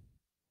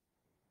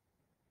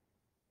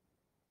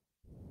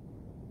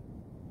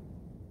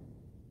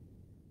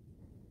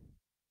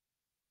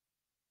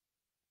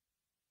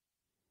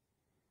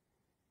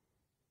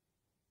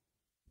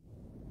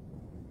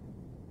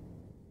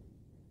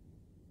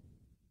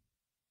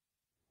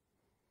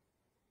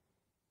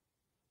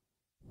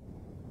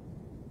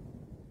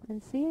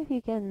 And see if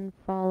you can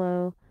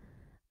follow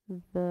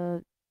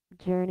the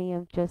journey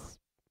of just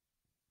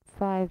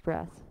 5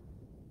 breaths.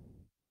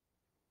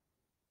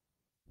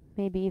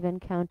 Maybe even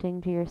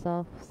counting to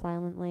yourself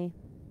silently.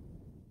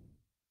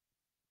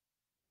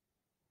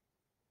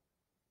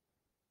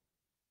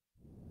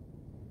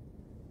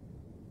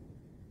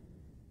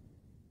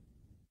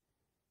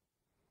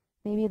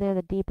 Maybe they're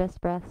the deepest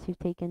breaths you've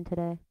taken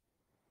today.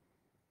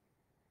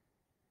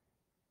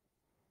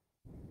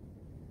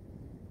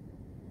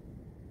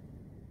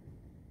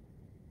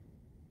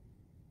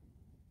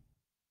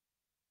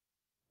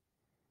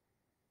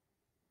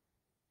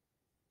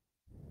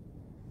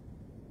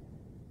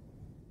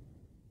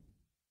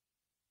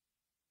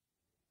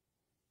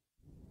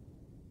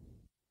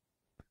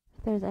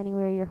 If there's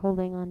anywhere you're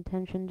holding on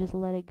tension, just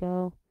let it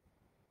go.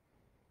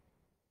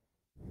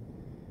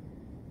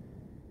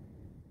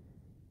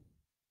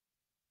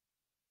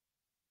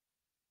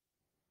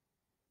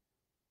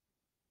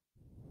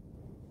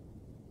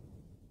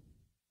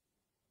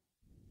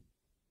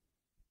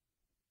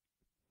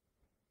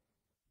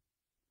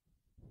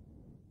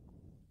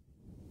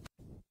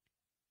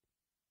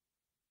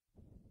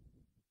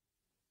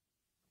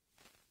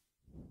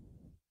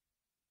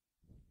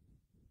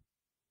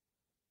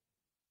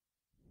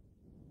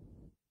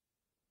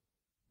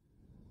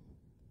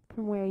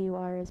 From where you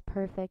are is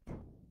perfect.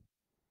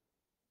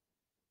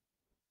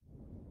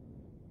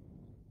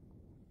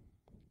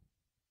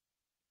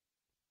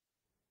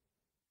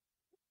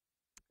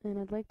 And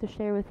I'd like to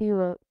share with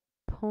you a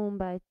poem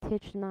by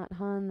Thich Nhat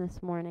Hanh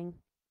this morning.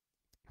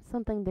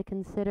 Something to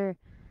consider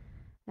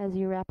as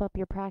you wrap up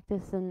your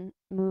practice and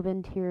move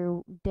into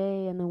your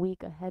day and the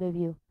week ahead of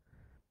you.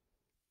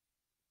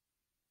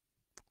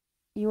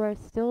 You are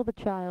still the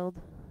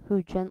child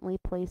who gently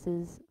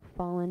places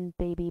fallen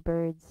baby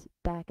birds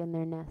back in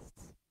their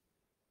nests.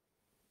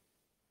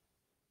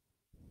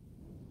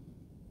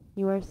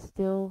 You are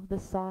still the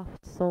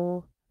soft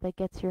soul that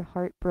gets your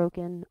heart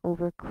broken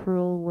over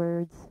cruel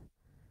words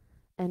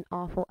and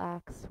awful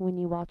acts when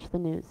you watch the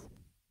news.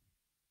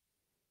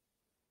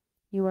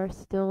 You are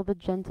still the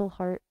gentle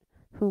heart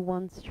who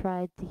once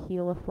tried to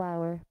heal a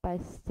flower by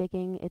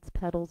sticking its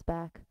petals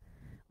back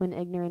when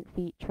ignorant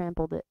feet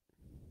trampled it.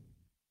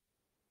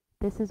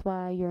 This is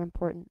why you're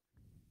important.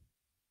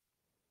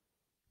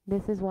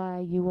 This is why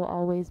you will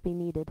always be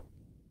needed.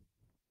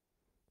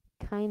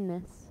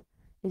 Kindness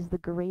is the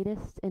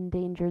greatest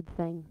endangered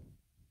thing.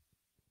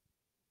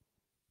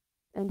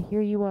 And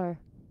here you are,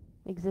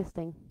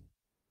 existing,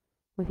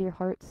 with your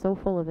heart so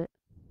full of it.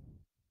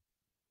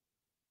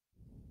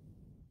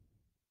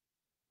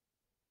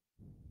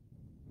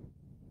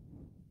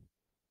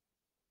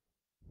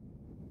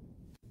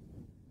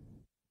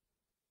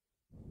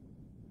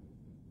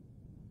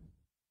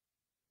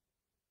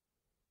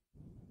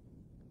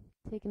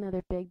 Take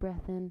another big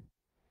breath in.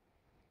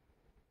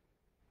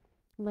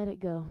 Let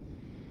it go.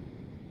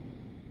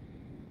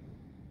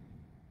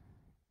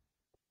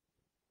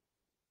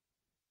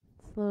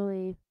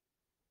 Slowly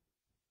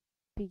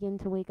begin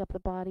to wake up the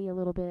body a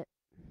little bit.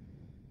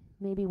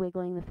 Maybe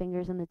wiggling the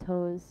fingers and the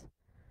toes.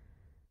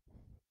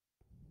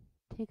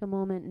 Take a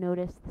moment,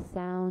 notice the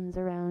sounds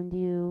around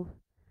you,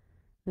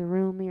 the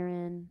room you're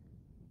in.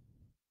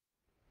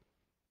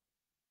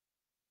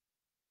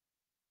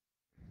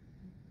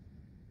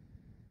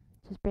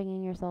 Just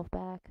bringing yourself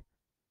back.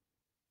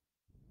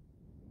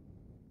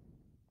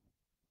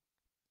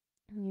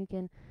 And you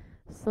can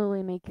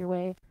slowly make your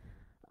way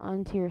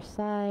onto your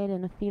side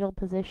in a fetal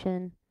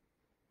position.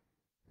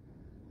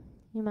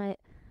 You might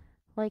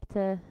like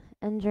to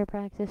end your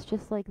practice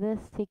just like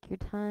this. Take your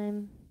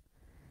time.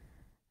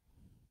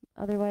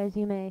 Otherwise,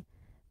 you may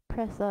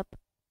press up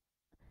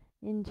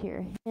into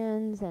your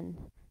hands and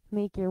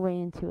make your way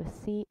into a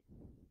seat.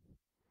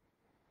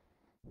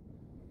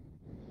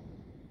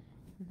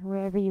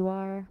 Wherever you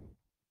are,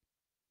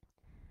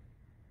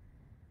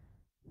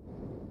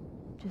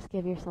 just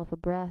give yourself a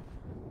breath.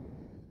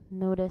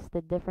 Notice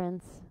the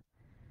difference,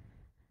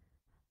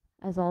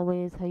 as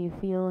always, how you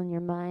feel in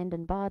your mind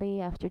and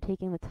body after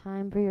taking the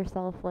time for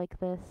yourself like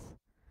this.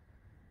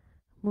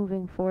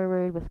 Moving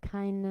forward with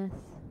kindness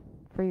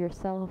for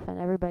yourself and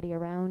everybody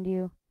around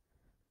you.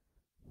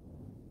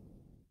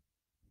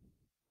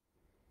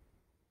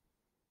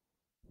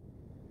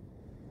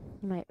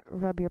 You might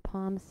rub your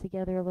palms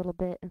together a little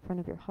bit in front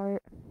of your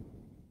heart.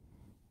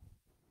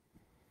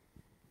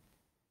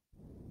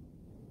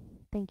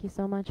 Thank you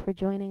so much for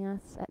joining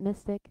us at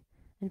Mystic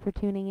and for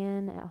tuning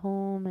in at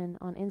home and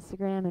on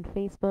Instagram and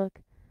Facebook.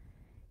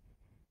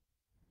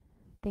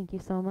 Thank you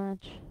so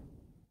much.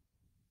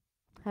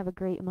 Have a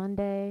great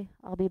Monday.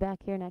 I'll be back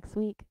here next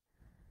week.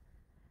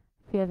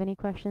 If you have any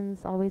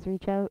questions, always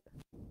reach out.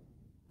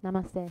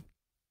 Namaste.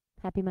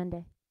 Happy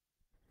Monday.